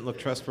 He doesn't look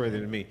trustworthy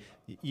to me.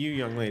 You,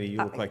 young lady, you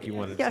look like you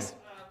wanted to. Yes. It's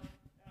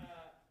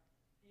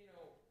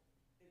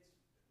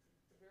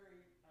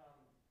very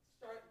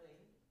startling,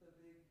 the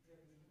big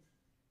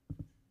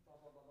blah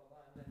blah blah blah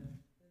blah, and then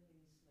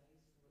these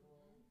nice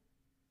little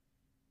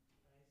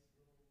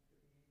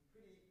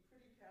pretty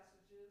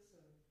passages,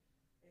 and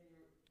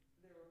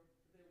there was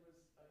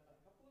a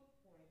couple of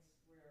points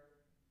where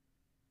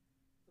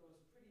those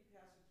pretty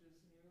passages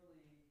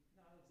nearly,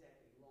 not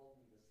exactly lulled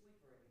me to sleep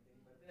or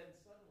anything, but then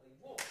suddenly,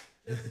 whoa,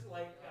 just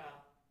like,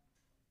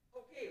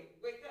 okay,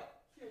 wake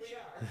up, here we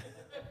are.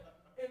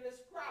 In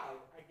this crowd,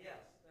 I guess.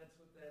 I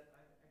guess that's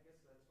what it's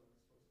supposed to be,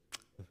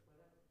 whatever.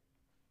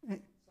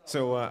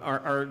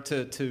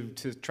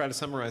 To try to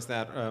summarize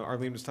that,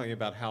 Arlene was talking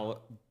about how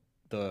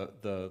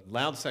the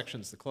loud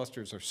sections, the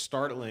clusters, are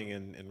startling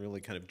and really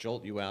kind of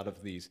jolt you out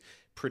of these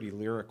pretty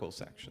lyrical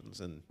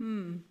sections.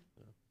 And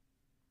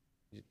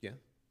yeah.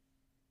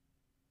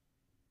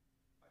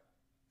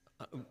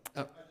 I just want to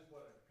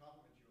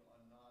compliment you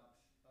on not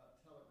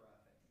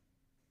telegraphing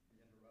the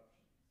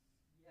interruptions.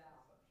 Yeah.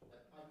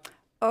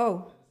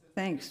 Oh,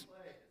 thanks. It's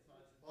not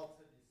just all of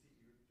a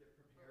sudden you get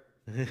prepared.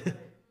 It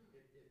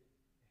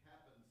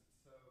happens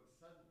so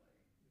suddenly.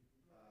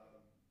 I don't know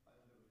if it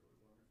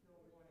was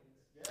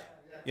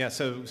wonderful. Yeah,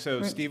 so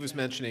Steve was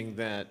mentioning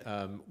that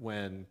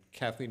when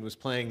Kathleen was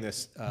playing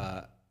this,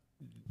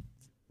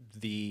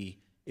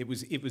 it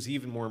was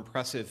even more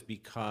impressive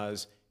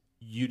because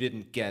you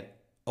didn't get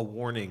a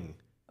warning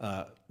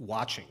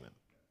watching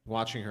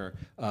her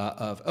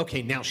of,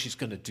 okay, now she's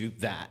going to do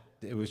that.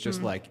 It was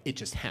just like, it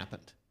just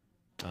happened,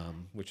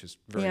 which is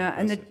very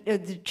impressive.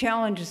 And the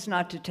challenge is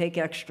not to take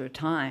extra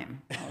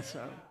time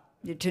also.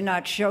 To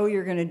not show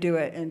you're going to do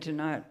it and to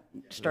not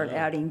start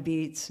adding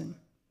beats. And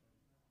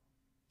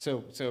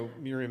So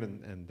Miriam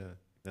and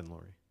then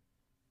Lori.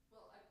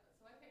 Well,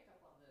 so I picked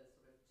up on the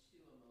sort of two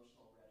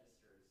emotional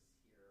registers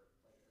here,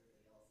 like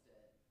everybody else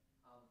did.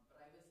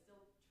 But I was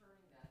still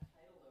turning that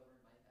title over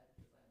in my head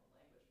because I'm a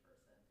language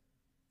person.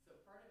 So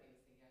part of me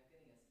was thinking, I'm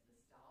getting a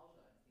nostalgia.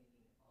 I'm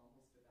thinking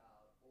almost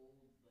about old,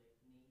 like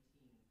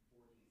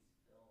 1940s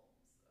films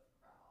of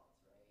crowds,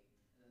 right?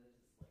 And then there's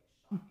this like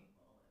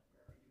shocking moment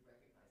where you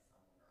recognize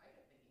someone, or I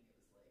kept thinking it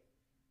was like,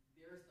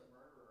 there's the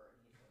murderer and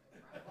he's in the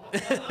crowd. I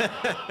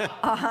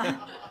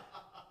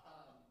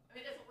mean,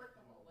 it doesn't work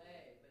the whole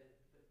way,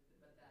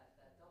 but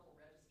that double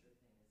register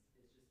thing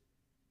is just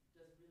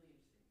does really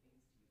interesting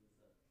things to you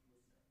as a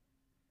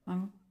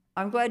listener.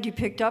 I'm glad you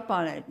picked up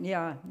on it.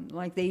 Yeah,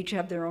 like they each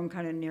have their own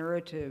kind of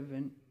narrative,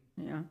 and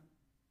yeah.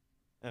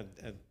 And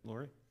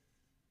Lori?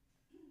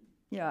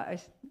 Yeah.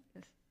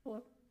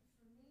 Hello? For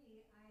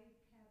me, I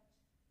kept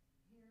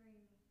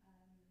hearing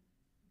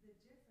the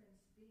difference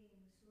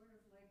being sort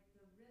of like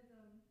the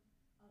rhythm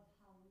of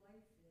how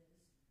life is,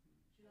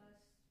 just when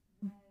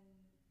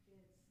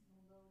it's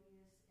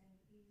melodious and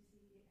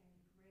easy and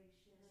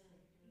gracious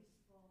and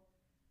peaceful.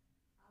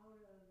 Out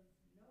of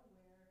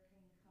nowhere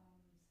can come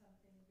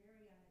something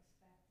very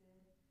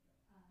unexpected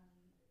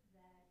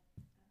that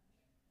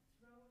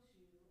throws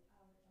you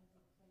out of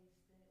the place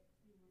that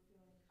you were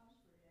feeling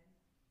comfort in,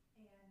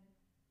 and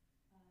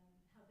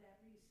how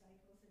that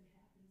recycles and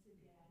happens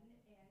again,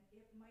 and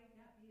it might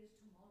not be as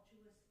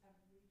tumultuous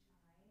every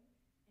time,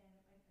 and it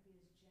might not be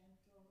as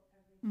gentle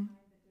every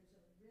time, but there's a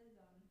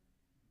rhythm,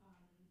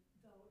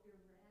 though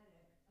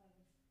erratic,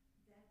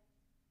 of that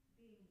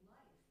being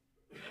life.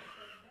 So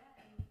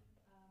then,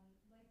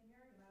 like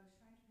Miriam, I was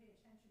trying to pay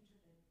attention to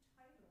the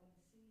title and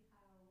see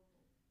how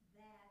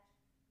that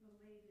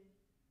related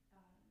to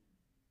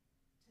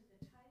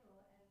the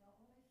title, and the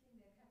only thing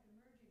that kept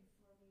emerging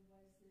for me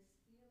was this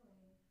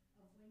feeling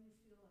of when you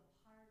feel a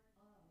part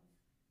of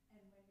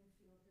and when you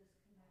feel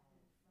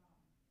disconnected from.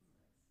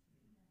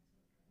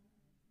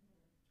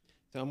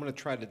 So I'm going to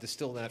try to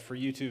distill that for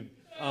you two.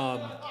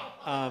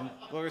 Lori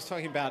was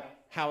talking about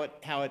how it.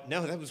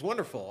 No, that was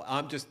wonderful.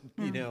 I'm just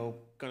going to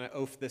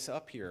oaf this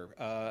up here,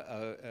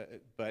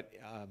 but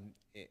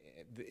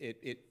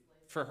it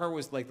for her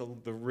was like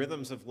the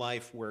rhythms of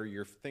life where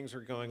your things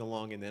are going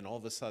along, and then all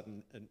of a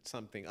sudden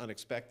something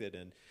unexpected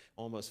and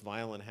almost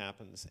violent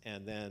happens,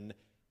 and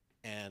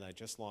I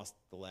just lost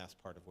the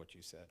last part of what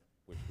you said,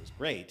 which was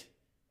great,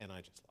 and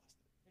I just lost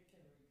it.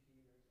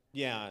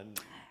 Yeah.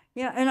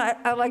 Yeah, and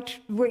I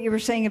liked what you were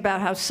saying about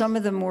how some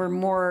of them were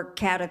more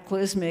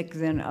cataclysmic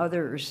than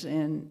others,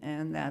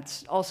 and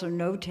that's also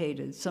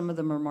notated. Some of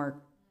them are more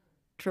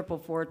triple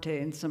forte,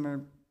 and some are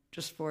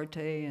just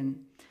forte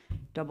and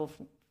double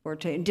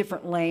forte, and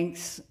different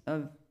lengths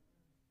of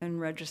and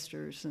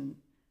registers. And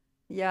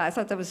yeah, I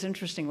thought that was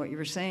interesting what you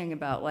were saying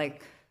about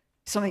like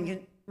something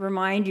can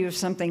remind you of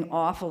something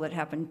awful that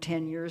happened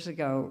 10 years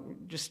ago,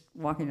 just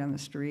walking down the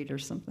street or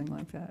something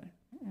like that.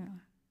 Yeah.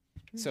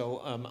 So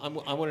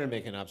I wanted to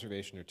make an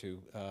observation or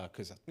two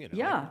because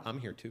Yeah. I'm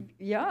here too.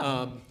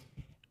 Yeah.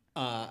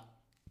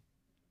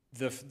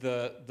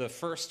 The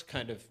first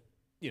kind of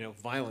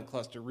violent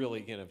cluster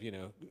really kind of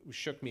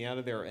shook me out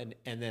of there, and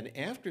then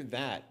after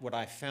that, what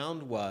I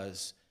found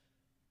was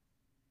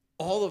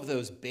all of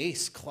those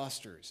bass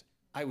clusters.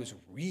 I was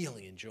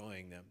really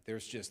enjoying them.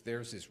 There's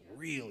this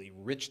really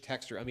rich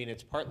texture. I mean,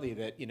 it's partly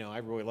that I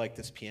really like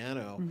this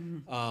piano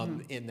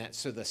in that.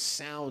 So the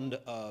sound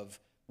of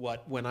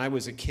what when I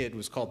was a kid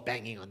was called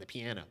banging on the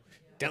piano,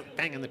 don't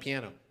bang on the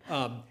piano.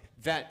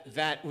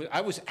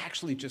 I was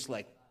actually just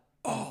like,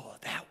 oh,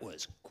 that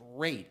was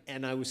great,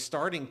 and I was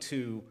starting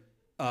to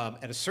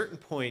at a certain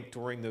point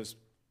during those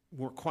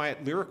more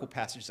quiet lyrical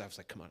passages, I was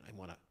like, come on,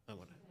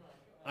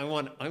 I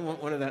want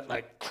one of that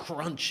like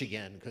crunch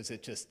again because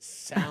it just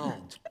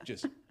sounds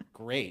just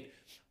great.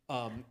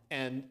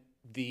 And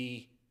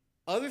the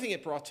other thing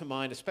it brought to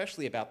mind,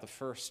 especially about the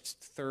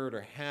first third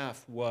or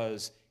half,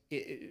 was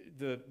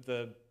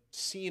the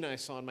scene I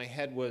saw in my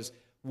head was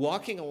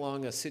walking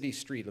along a city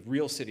street, a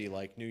real city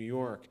like New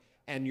York,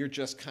 and you're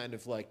just kind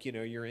of like,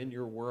 you're in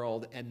your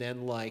world, and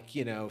then like,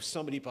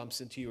 somebody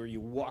bumps into you, or you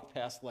walk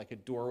past like a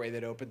doorway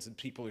that opens and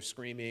people are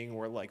screaming,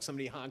 or like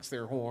somebody honks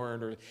their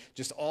horn, or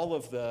just all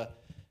of the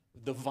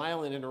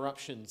violent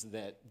interruptions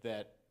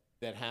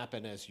that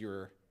happen as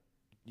you're,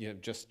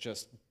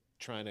 just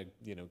trying to,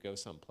 go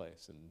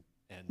someplace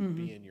and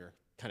be in your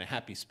kind of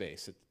happy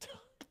space at the time.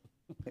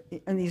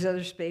 And these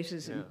other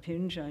spaces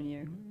impinge on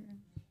you.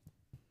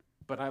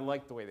 But I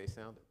like the way they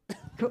sounded.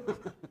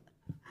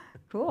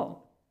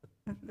 Cool.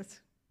 That's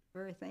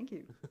very, thank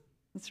you.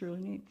 That's really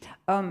neat.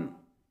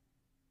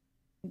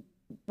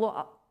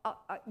 Well,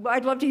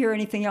 I'd love to hear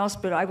anything else,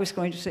 but I was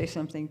going to say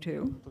something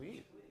too.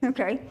 Please.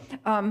 Okay.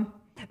 I'm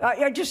not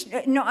going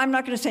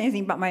to say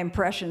anything about my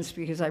impressions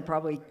because I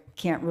probably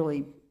can't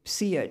really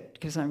see it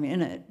because I'm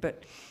in it.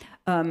 But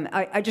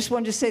I just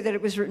wanted to say that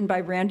it was written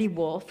by Randy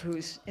Wolf,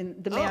 who's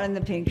the man in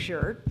the pink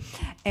shirt.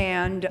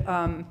 And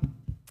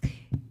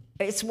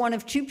it's one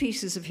of two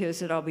pieces of his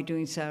that I'll be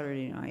doing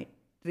Saturday night.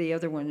 The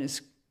other one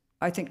is,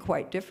 I think,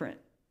 quite different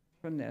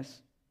from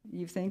this.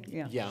 You think?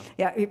 Yeah.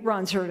 Yeah,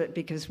 Ron's heard it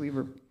because we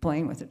were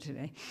playing with it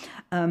today.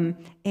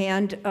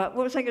 What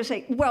was I going to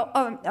say?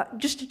 Well,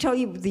 just to tell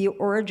you the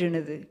origin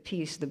of the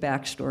piece, the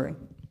backstory.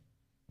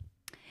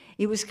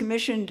 It was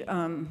commissioned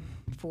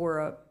for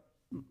a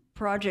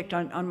project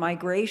on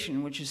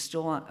migration, which is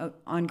still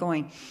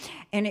ongoing.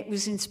 And it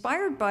was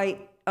inspired by,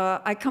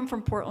 I come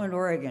from Portland,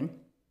 Oregon,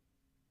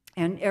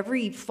 and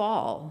every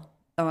fall,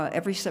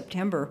 every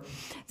September,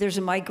 there's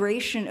a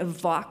migration of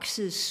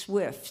Vox's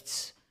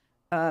swifts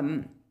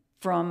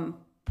from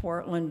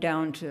Portland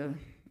down to,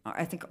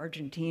 I think,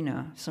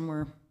 Argentina,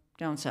 somewhere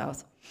down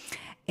south.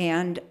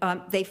 And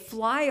they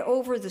fly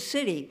over the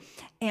city,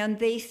 and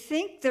they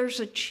think there's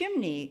a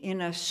chimney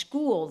in a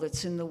school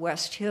that's in the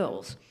West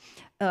Hills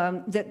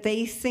that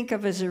they think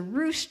of as a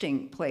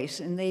roosting place,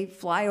 and they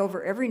fly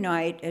over every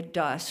night at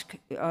dusk,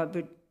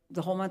 but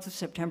the whole month of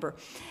September.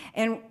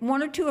 And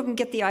one or two of them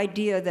get the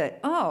idea that,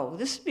 oh,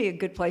 this would be a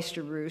good place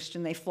to roost,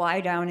 and they fly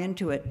down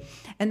into it.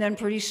 And then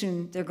pretty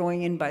soon they're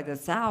going in by the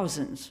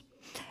thousands.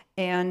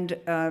 And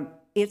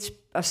it's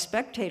a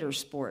spectator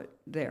sport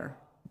there.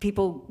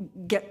 People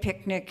get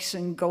picnics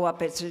and go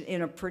up. It's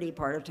in a pretty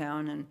part of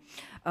town,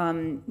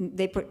 and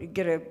they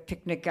get a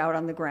picnic out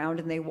on the ground,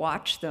 and they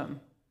watch them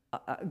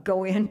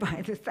go in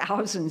by the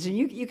thousands. And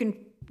you can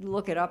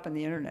look it up on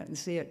the internet and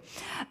see it.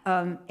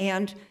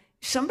 And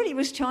somebody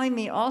was telling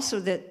me also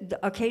that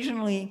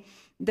occasionally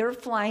they're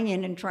flying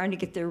in and trying to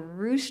get their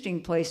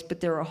roosting place, but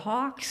there are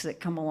hawks that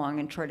come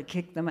along and try to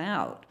kick them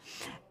out.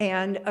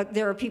 And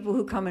there are people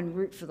who come and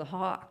root for the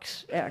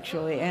hawks,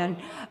 actually. And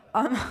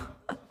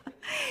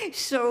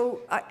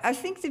so I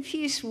think the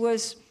piece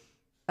was,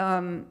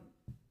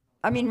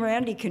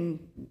 Randy can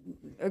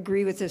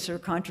agree with this or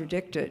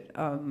contradict it.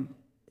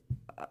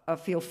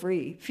 Feel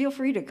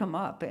free to come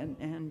up.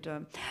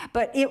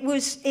 But it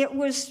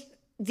was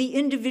the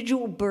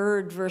individual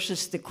bird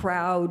versus the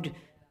crowd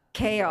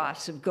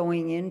chaos of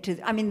going into,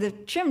 the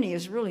chimney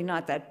is really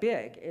not that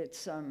big.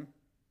 It's,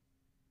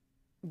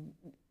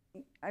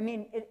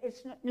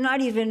 it's not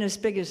even as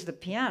big as the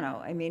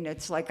piano.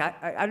 It's like,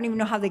 I don't even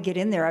know how they get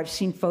in there. I've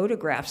seen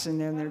photographs in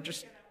there, and they're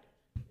just,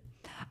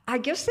 I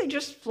guess they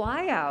just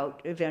fly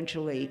out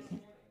eventually.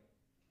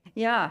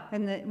 Yeah,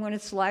 and when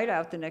it's light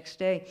out the next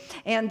day.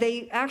 And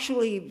they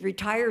actually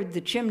retired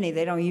the chimney.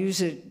 They don't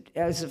use it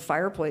as a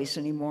fireplace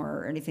anymore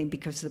or anything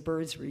because the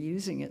birds were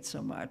using it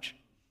so much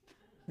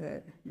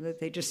that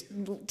they just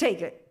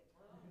take it.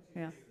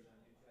 Yeah.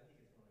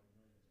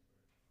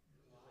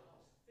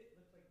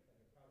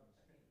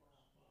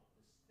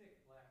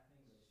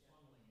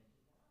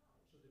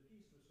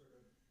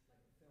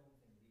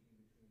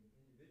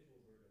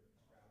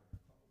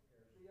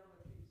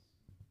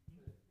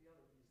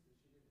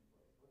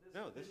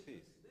 No, this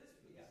piece.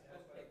 Yeah,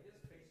 that's why this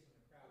facing the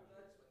crowd.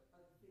 That's what,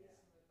 So you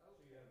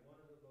have one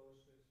of those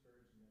six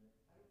birds, and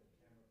then the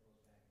camera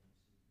pulls back and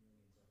you see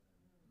millions of them.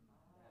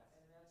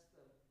 And that's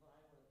the violent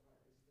part, is the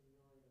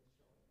millions showing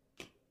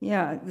up.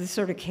 Yeah, the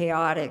sort of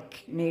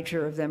chaotic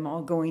nature of them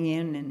all going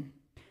in and. And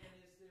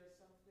is there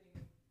something in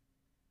it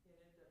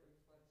that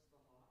reflects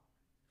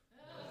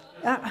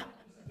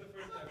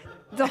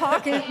the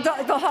hawk?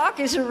 The hawk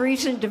is a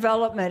recent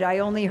development. I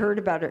only heard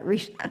about it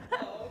recently.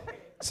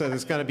 So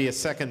there's going to be a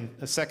second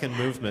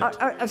movement.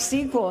 A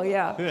sequel,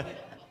 yeah.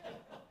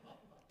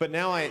 But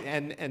now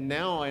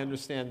now I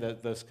understand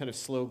that those kind of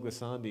slow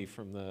glissandi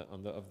from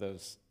on the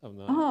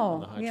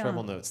high yeah.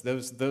 treble notes.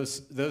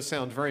 Those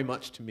sound very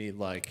much to me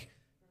like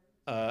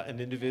an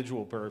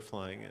individual bird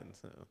flying in.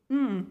 So.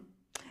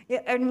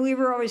 Yeah, and we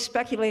were always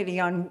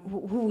speculating on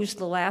who's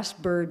the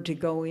last bird to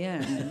go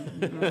in,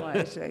 and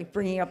realize,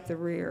 bringing up the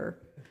rear,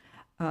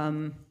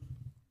 and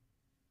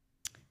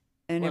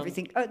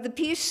everything.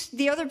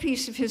 The other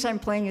piece of his I'm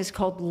playing is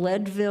called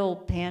Leadville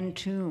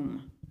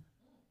Pantoum,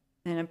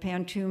 and a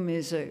pantoum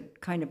is a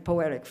kind of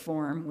poetic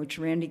form, which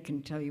Randy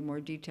can tell you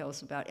more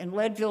details about. And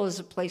Leadville is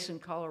a place in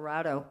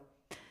Colorado.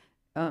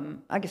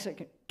 I guess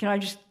can I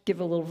just give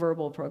a little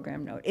verbal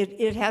program note?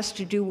 It has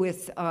to do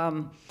with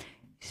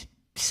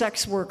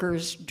sex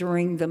workers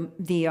during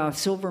the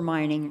silver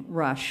mining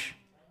rush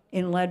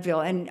in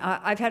Leadville. And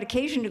I've had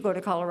occasion to go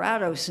to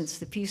Colorado since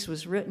the piece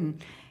was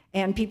written,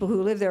 and people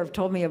who live there have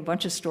told me a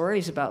bunch of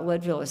stories about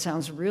Leadville. It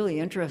sounds really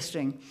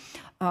interesting.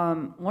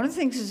 One of the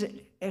things is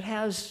it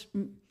has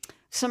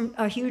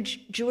a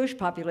huge Jewish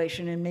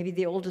population, and maybe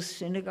the oldest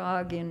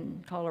synagogue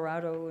in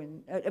Colorado.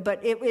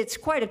 But it's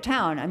quite a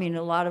town. I mean,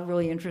 a lot of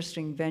really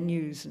interesting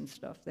venues and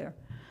stuff there.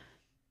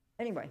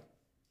 Anyway,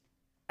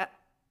 I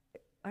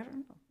don't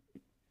know.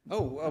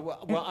 Oh,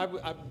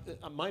 well,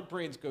 my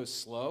brain goes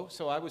slow,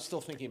 so I was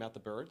still thinking about the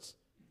birds.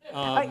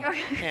 And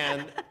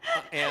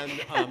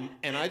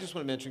I just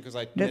want to mention, because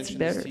I mentioned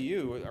this to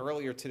you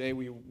earlier today,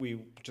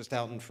 we just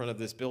out in front of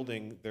this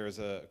building,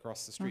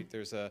 across the street,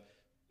 there's a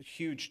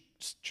huge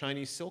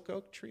Chinese silk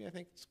oak tree, I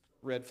think, it's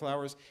red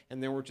flowers,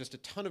 and there were just a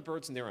ton of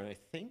birds in there, and I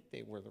think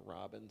they were the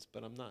robins,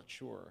 but I'm not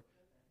sure.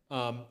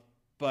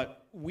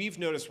 But we've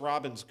noticed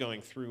robins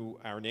going through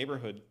our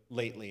neighborhood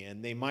lately,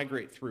 and they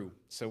migrate through,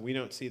 so we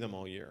don't see them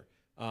all year.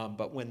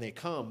 But when they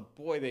come,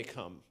 boy, they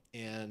come.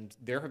 And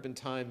there have been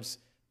times,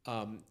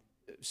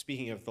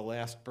 speaking of the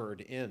last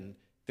bird in,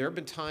 there have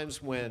been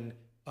times when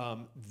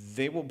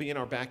they will be in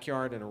our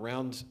backyard and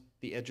around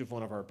the edge of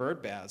one of our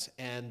bird baths,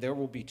 and there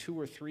will be 2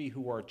 or 3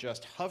 who are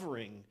just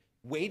hovering,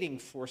 waiting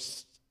for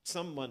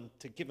someone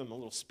to give them a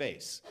little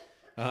space.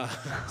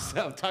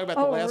 So talk about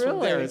the last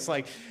one there. It's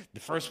like the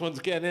first one's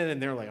getting in, and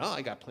they're like, "Oh,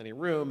 I got plenty of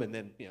room," and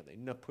then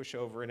they push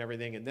over and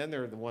everything, and then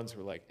they're the ones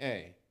who are like,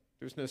 "Hey,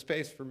 there's no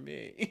space for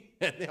me,"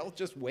 and they'll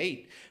just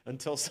wait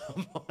until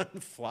someone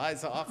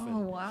flies off. Oh,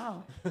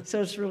 wow!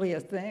 So it's really a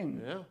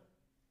thing. Yeah. So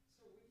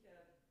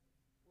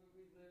when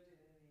we lived in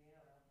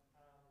Indiana,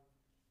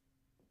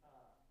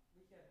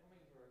 we had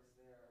hummingbirds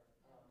there.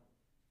 That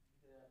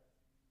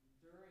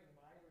during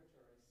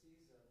migratory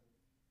season,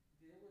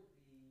 there would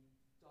be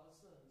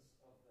dozens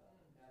of them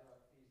at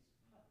our feast,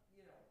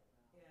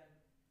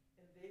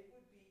 and they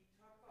would be,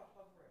 talk about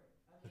hovering.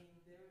 I mean,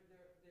 they're hovering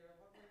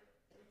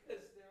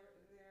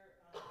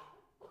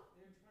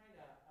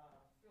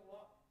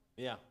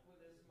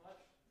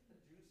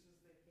because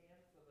they're trying to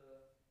fill up with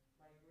as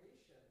much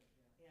juice as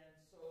they can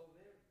for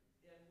the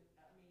migration, and so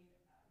I mean,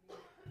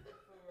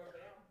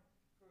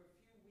 for a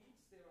few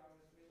weeks there, I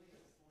was really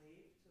a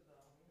slave to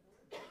the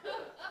hummingbird,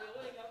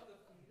 filling up the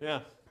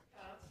feeders.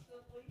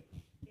 Constantly,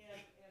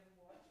 and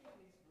watching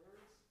these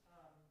birds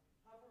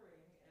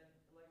hovering, and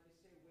like you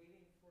say,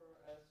 waiting for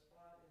a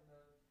spot in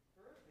the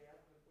bird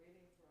bath, but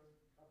waiting for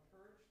a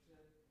perch to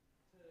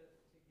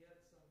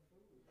get some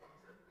food. It's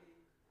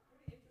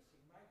going to be pretty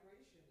interesting.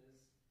 Migration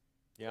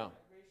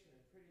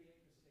is pretty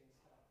interesting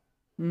stuff.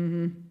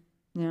 Mm-hmm.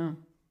 Yeah.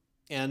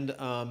 And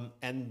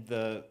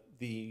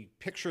the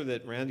picture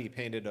that Randy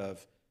painted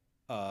of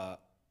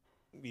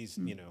these,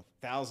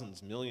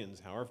 thousands,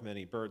 millions, however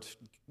many birds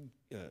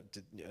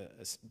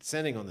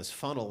descending on this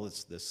funnel,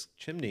 this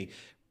chimney,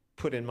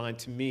 put in mind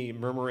to me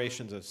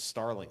murmurations of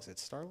starlings.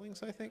 It's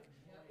starlings, I think,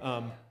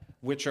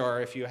 which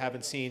are, if you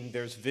haven't seen,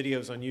 there's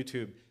videos on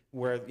YouTube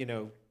where,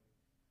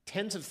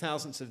 tens of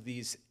thousands of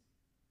these,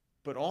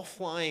 but all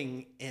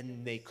flying,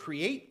 and they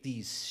create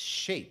these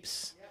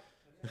shapes.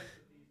 These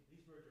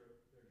birds they're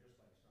just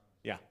like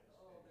starlings. Yeah.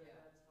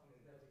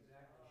 That's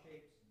exactly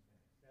shapes and things.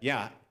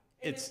 Yeah.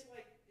 And it's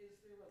like, is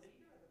there a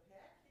leader of the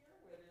pack here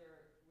where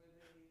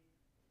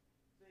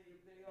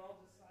they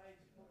all decide,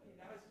 okay,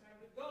 now it's time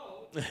to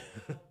go, just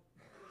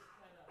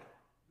kind of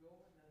go,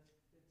 and it's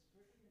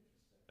pretty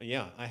interesting.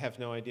 Yeah, I have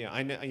no idea.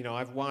 I know,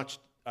 I've watched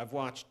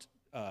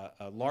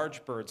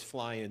large birds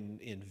fly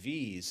in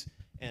V's,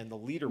 and the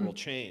leader will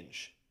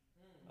change.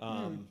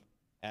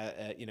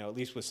 At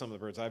least with some of the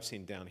birds I've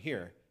seen down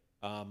here,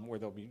 where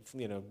they'll be,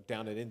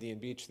 down at Indian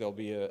Beach, there'll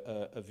be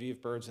a V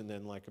of birds, and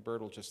then like a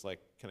bird will just like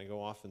kind of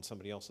go off, and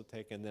somebody else will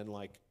take, and then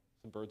like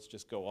Some birds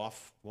just go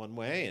off one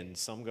way, and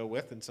some go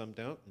with, and some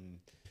don't. And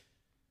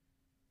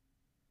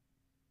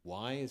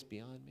why is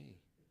beyond me.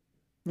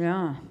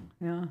 Yeah,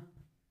 yeah.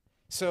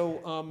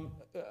 So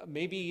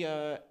maybe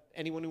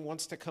anyone who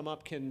wants to come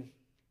up can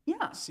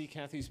see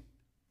Kathy's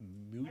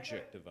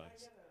music device. I got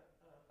a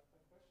question.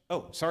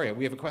 Oh, sorry,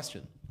 we have a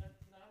question. Not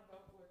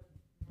about what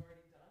you've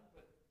already done,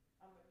 but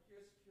I'm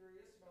just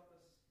curious about the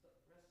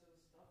rest of the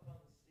stuff on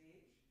the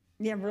stage.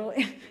 Yeah,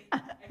 really?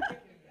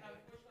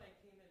 Unfortunately, I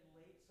came in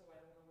late, so I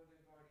don't know whether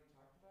you've already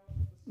talked about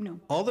this. No.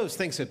 All those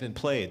things have been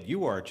played.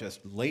 You are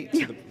just late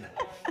to the... I'm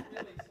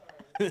really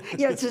sorry.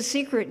 Yeah, it's a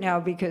secret now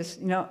because,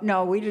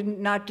 no, we did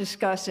not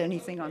discuss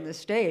anything on the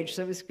stage,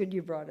 so it was good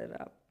you brought it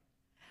up.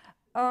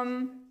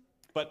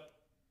 But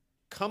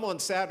come on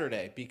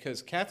Saturday,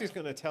 because Kathy's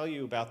going to tell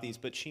you about these,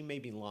 but she may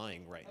be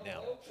lying right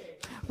now.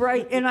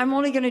 Right, and I'm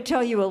only going to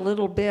tell you a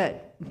little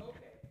bit.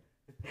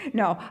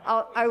 No,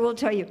 I will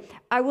tell you.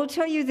 I will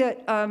tell you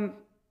that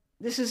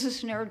this is a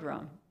snare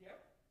drum.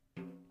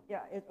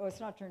 Yeah,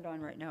 it's not turned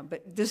on right now,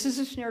 but this is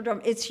a snare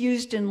drum. It's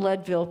used in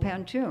Leadville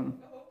Pantoum,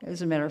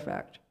 as a matter of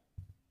fact.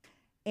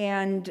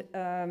 And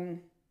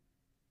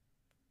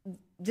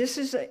this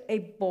is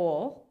a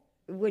bowl,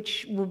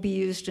 which will be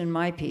used in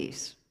my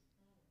piece.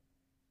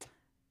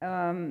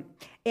 And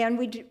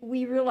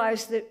we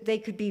realized that they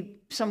could be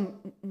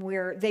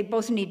somewhere, they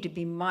both need to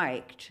be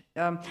mic'd.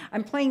 I'm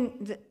not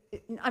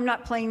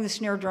playing the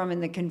snare drum in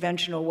the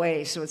conventional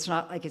way, so it's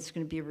not like it's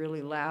going to be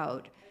really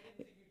loud.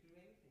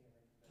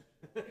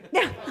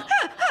 Yeah,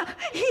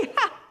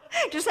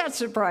 does that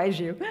surprise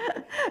you?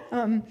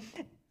 But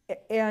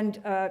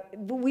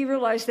we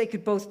realized they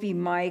could both be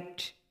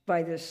mic'd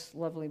by this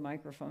lovely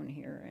microphone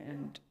here.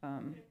 And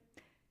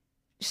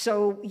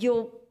so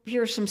you'll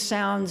hear some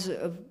sounds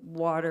of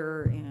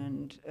water,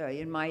 and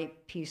in my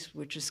piece,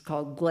 which is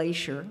called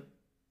Glacier.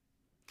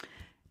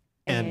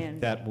 And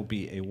that will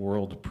be a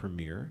world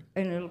premiere.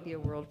 And it'll be a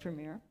world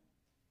premiere.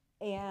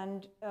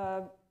 And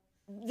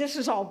this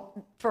is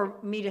all for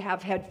me to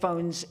have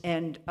headphones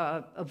and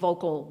a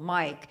vocal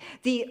mic.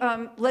 The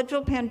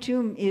Leadville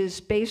Pantoum is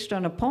based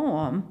on a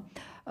poem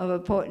of a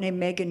poet named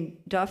Megan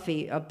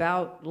Duffy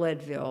about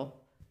Leadville,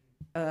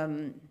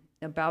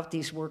 about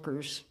these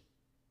workers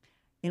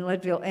in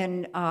Leadville.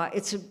 And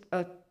it's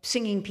a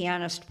singing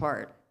pianist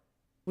part,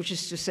 which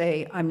is to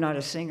say I'm not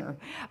a singer.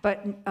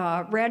 But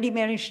Randy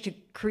managed to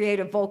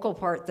create a vocal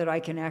part that I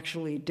can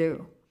actually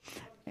do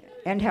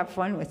and have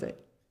fun with it.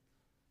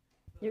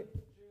 The Jewish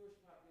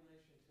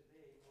population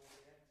today will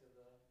react to the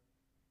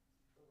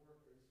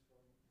workers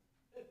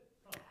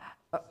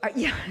from...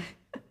 Yeah.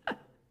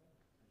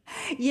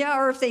 Yeah,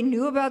 or if they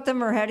knew about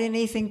them or had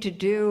anything to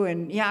do.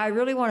 And yeah, I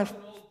really want to...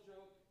 An old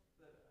joke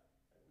that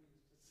we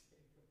used to say,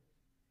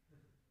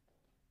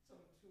 some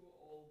two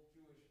old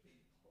Jewish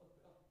people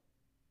about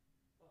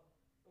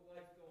the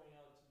wife going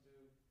out to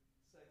do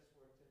sex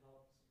work to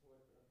help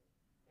support them.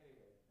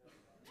 Anyway,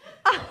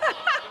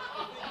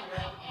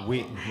 that's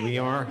fine.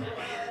 We are...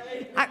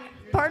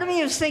 Part of me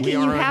is thinking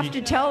you have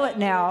to tell it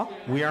now.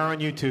 We are on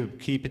YouTube.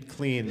 Keep it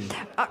clean.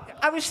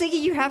 I was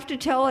thinking you have to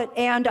tell it,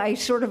 and I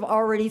sort of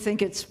already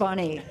think it's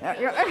funny.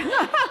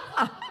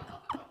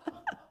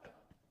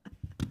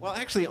 Well,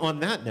 actually, on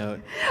that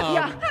note,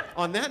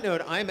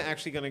 I'm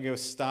actually going to go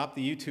stop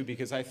the YouTube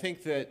because I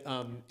think that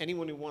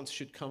anyone who wants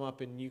should come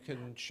up and you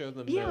can show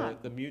them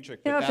the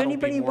music. Yeah, if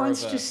anybody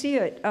wants to see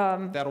it.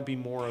 That'll be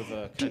more of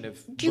a kind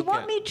of. Do you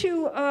want me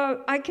to?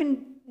 I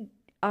can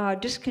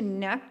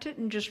disconnect it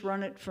and just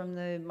run it from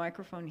the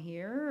microphone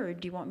here, or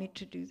do you want me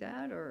to do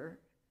that, or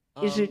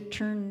is it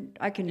turned?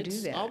 I can do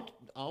that.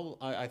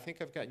 I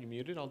think I've got you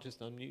muted. I'll just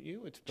unmute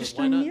you. Just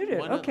unmute it.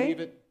 Why not Okay.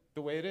 leave it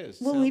the way it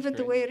is? We'll Sounds leave it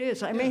the great. way it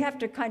is. I may have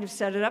to kind of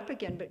set it up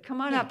again, but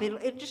come on up.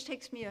 It just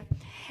takes me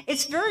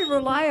it's very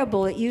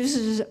reliable. It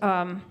uses,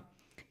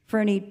 for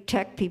any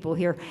tech people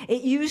here,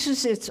 it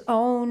uses its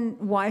own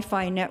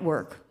Wi-Fi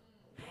network.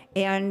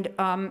 And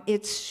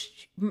it's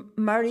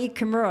Marie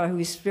Kimura,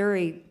 who's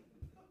very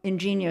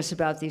ingenious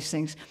about these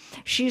things.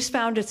 She's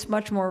found it's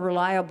much more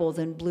reliable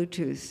than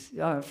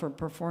Bluetooth for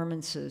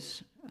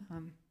performances.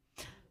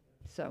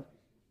 So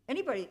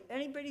anybody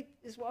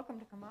is welcome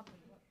to come up.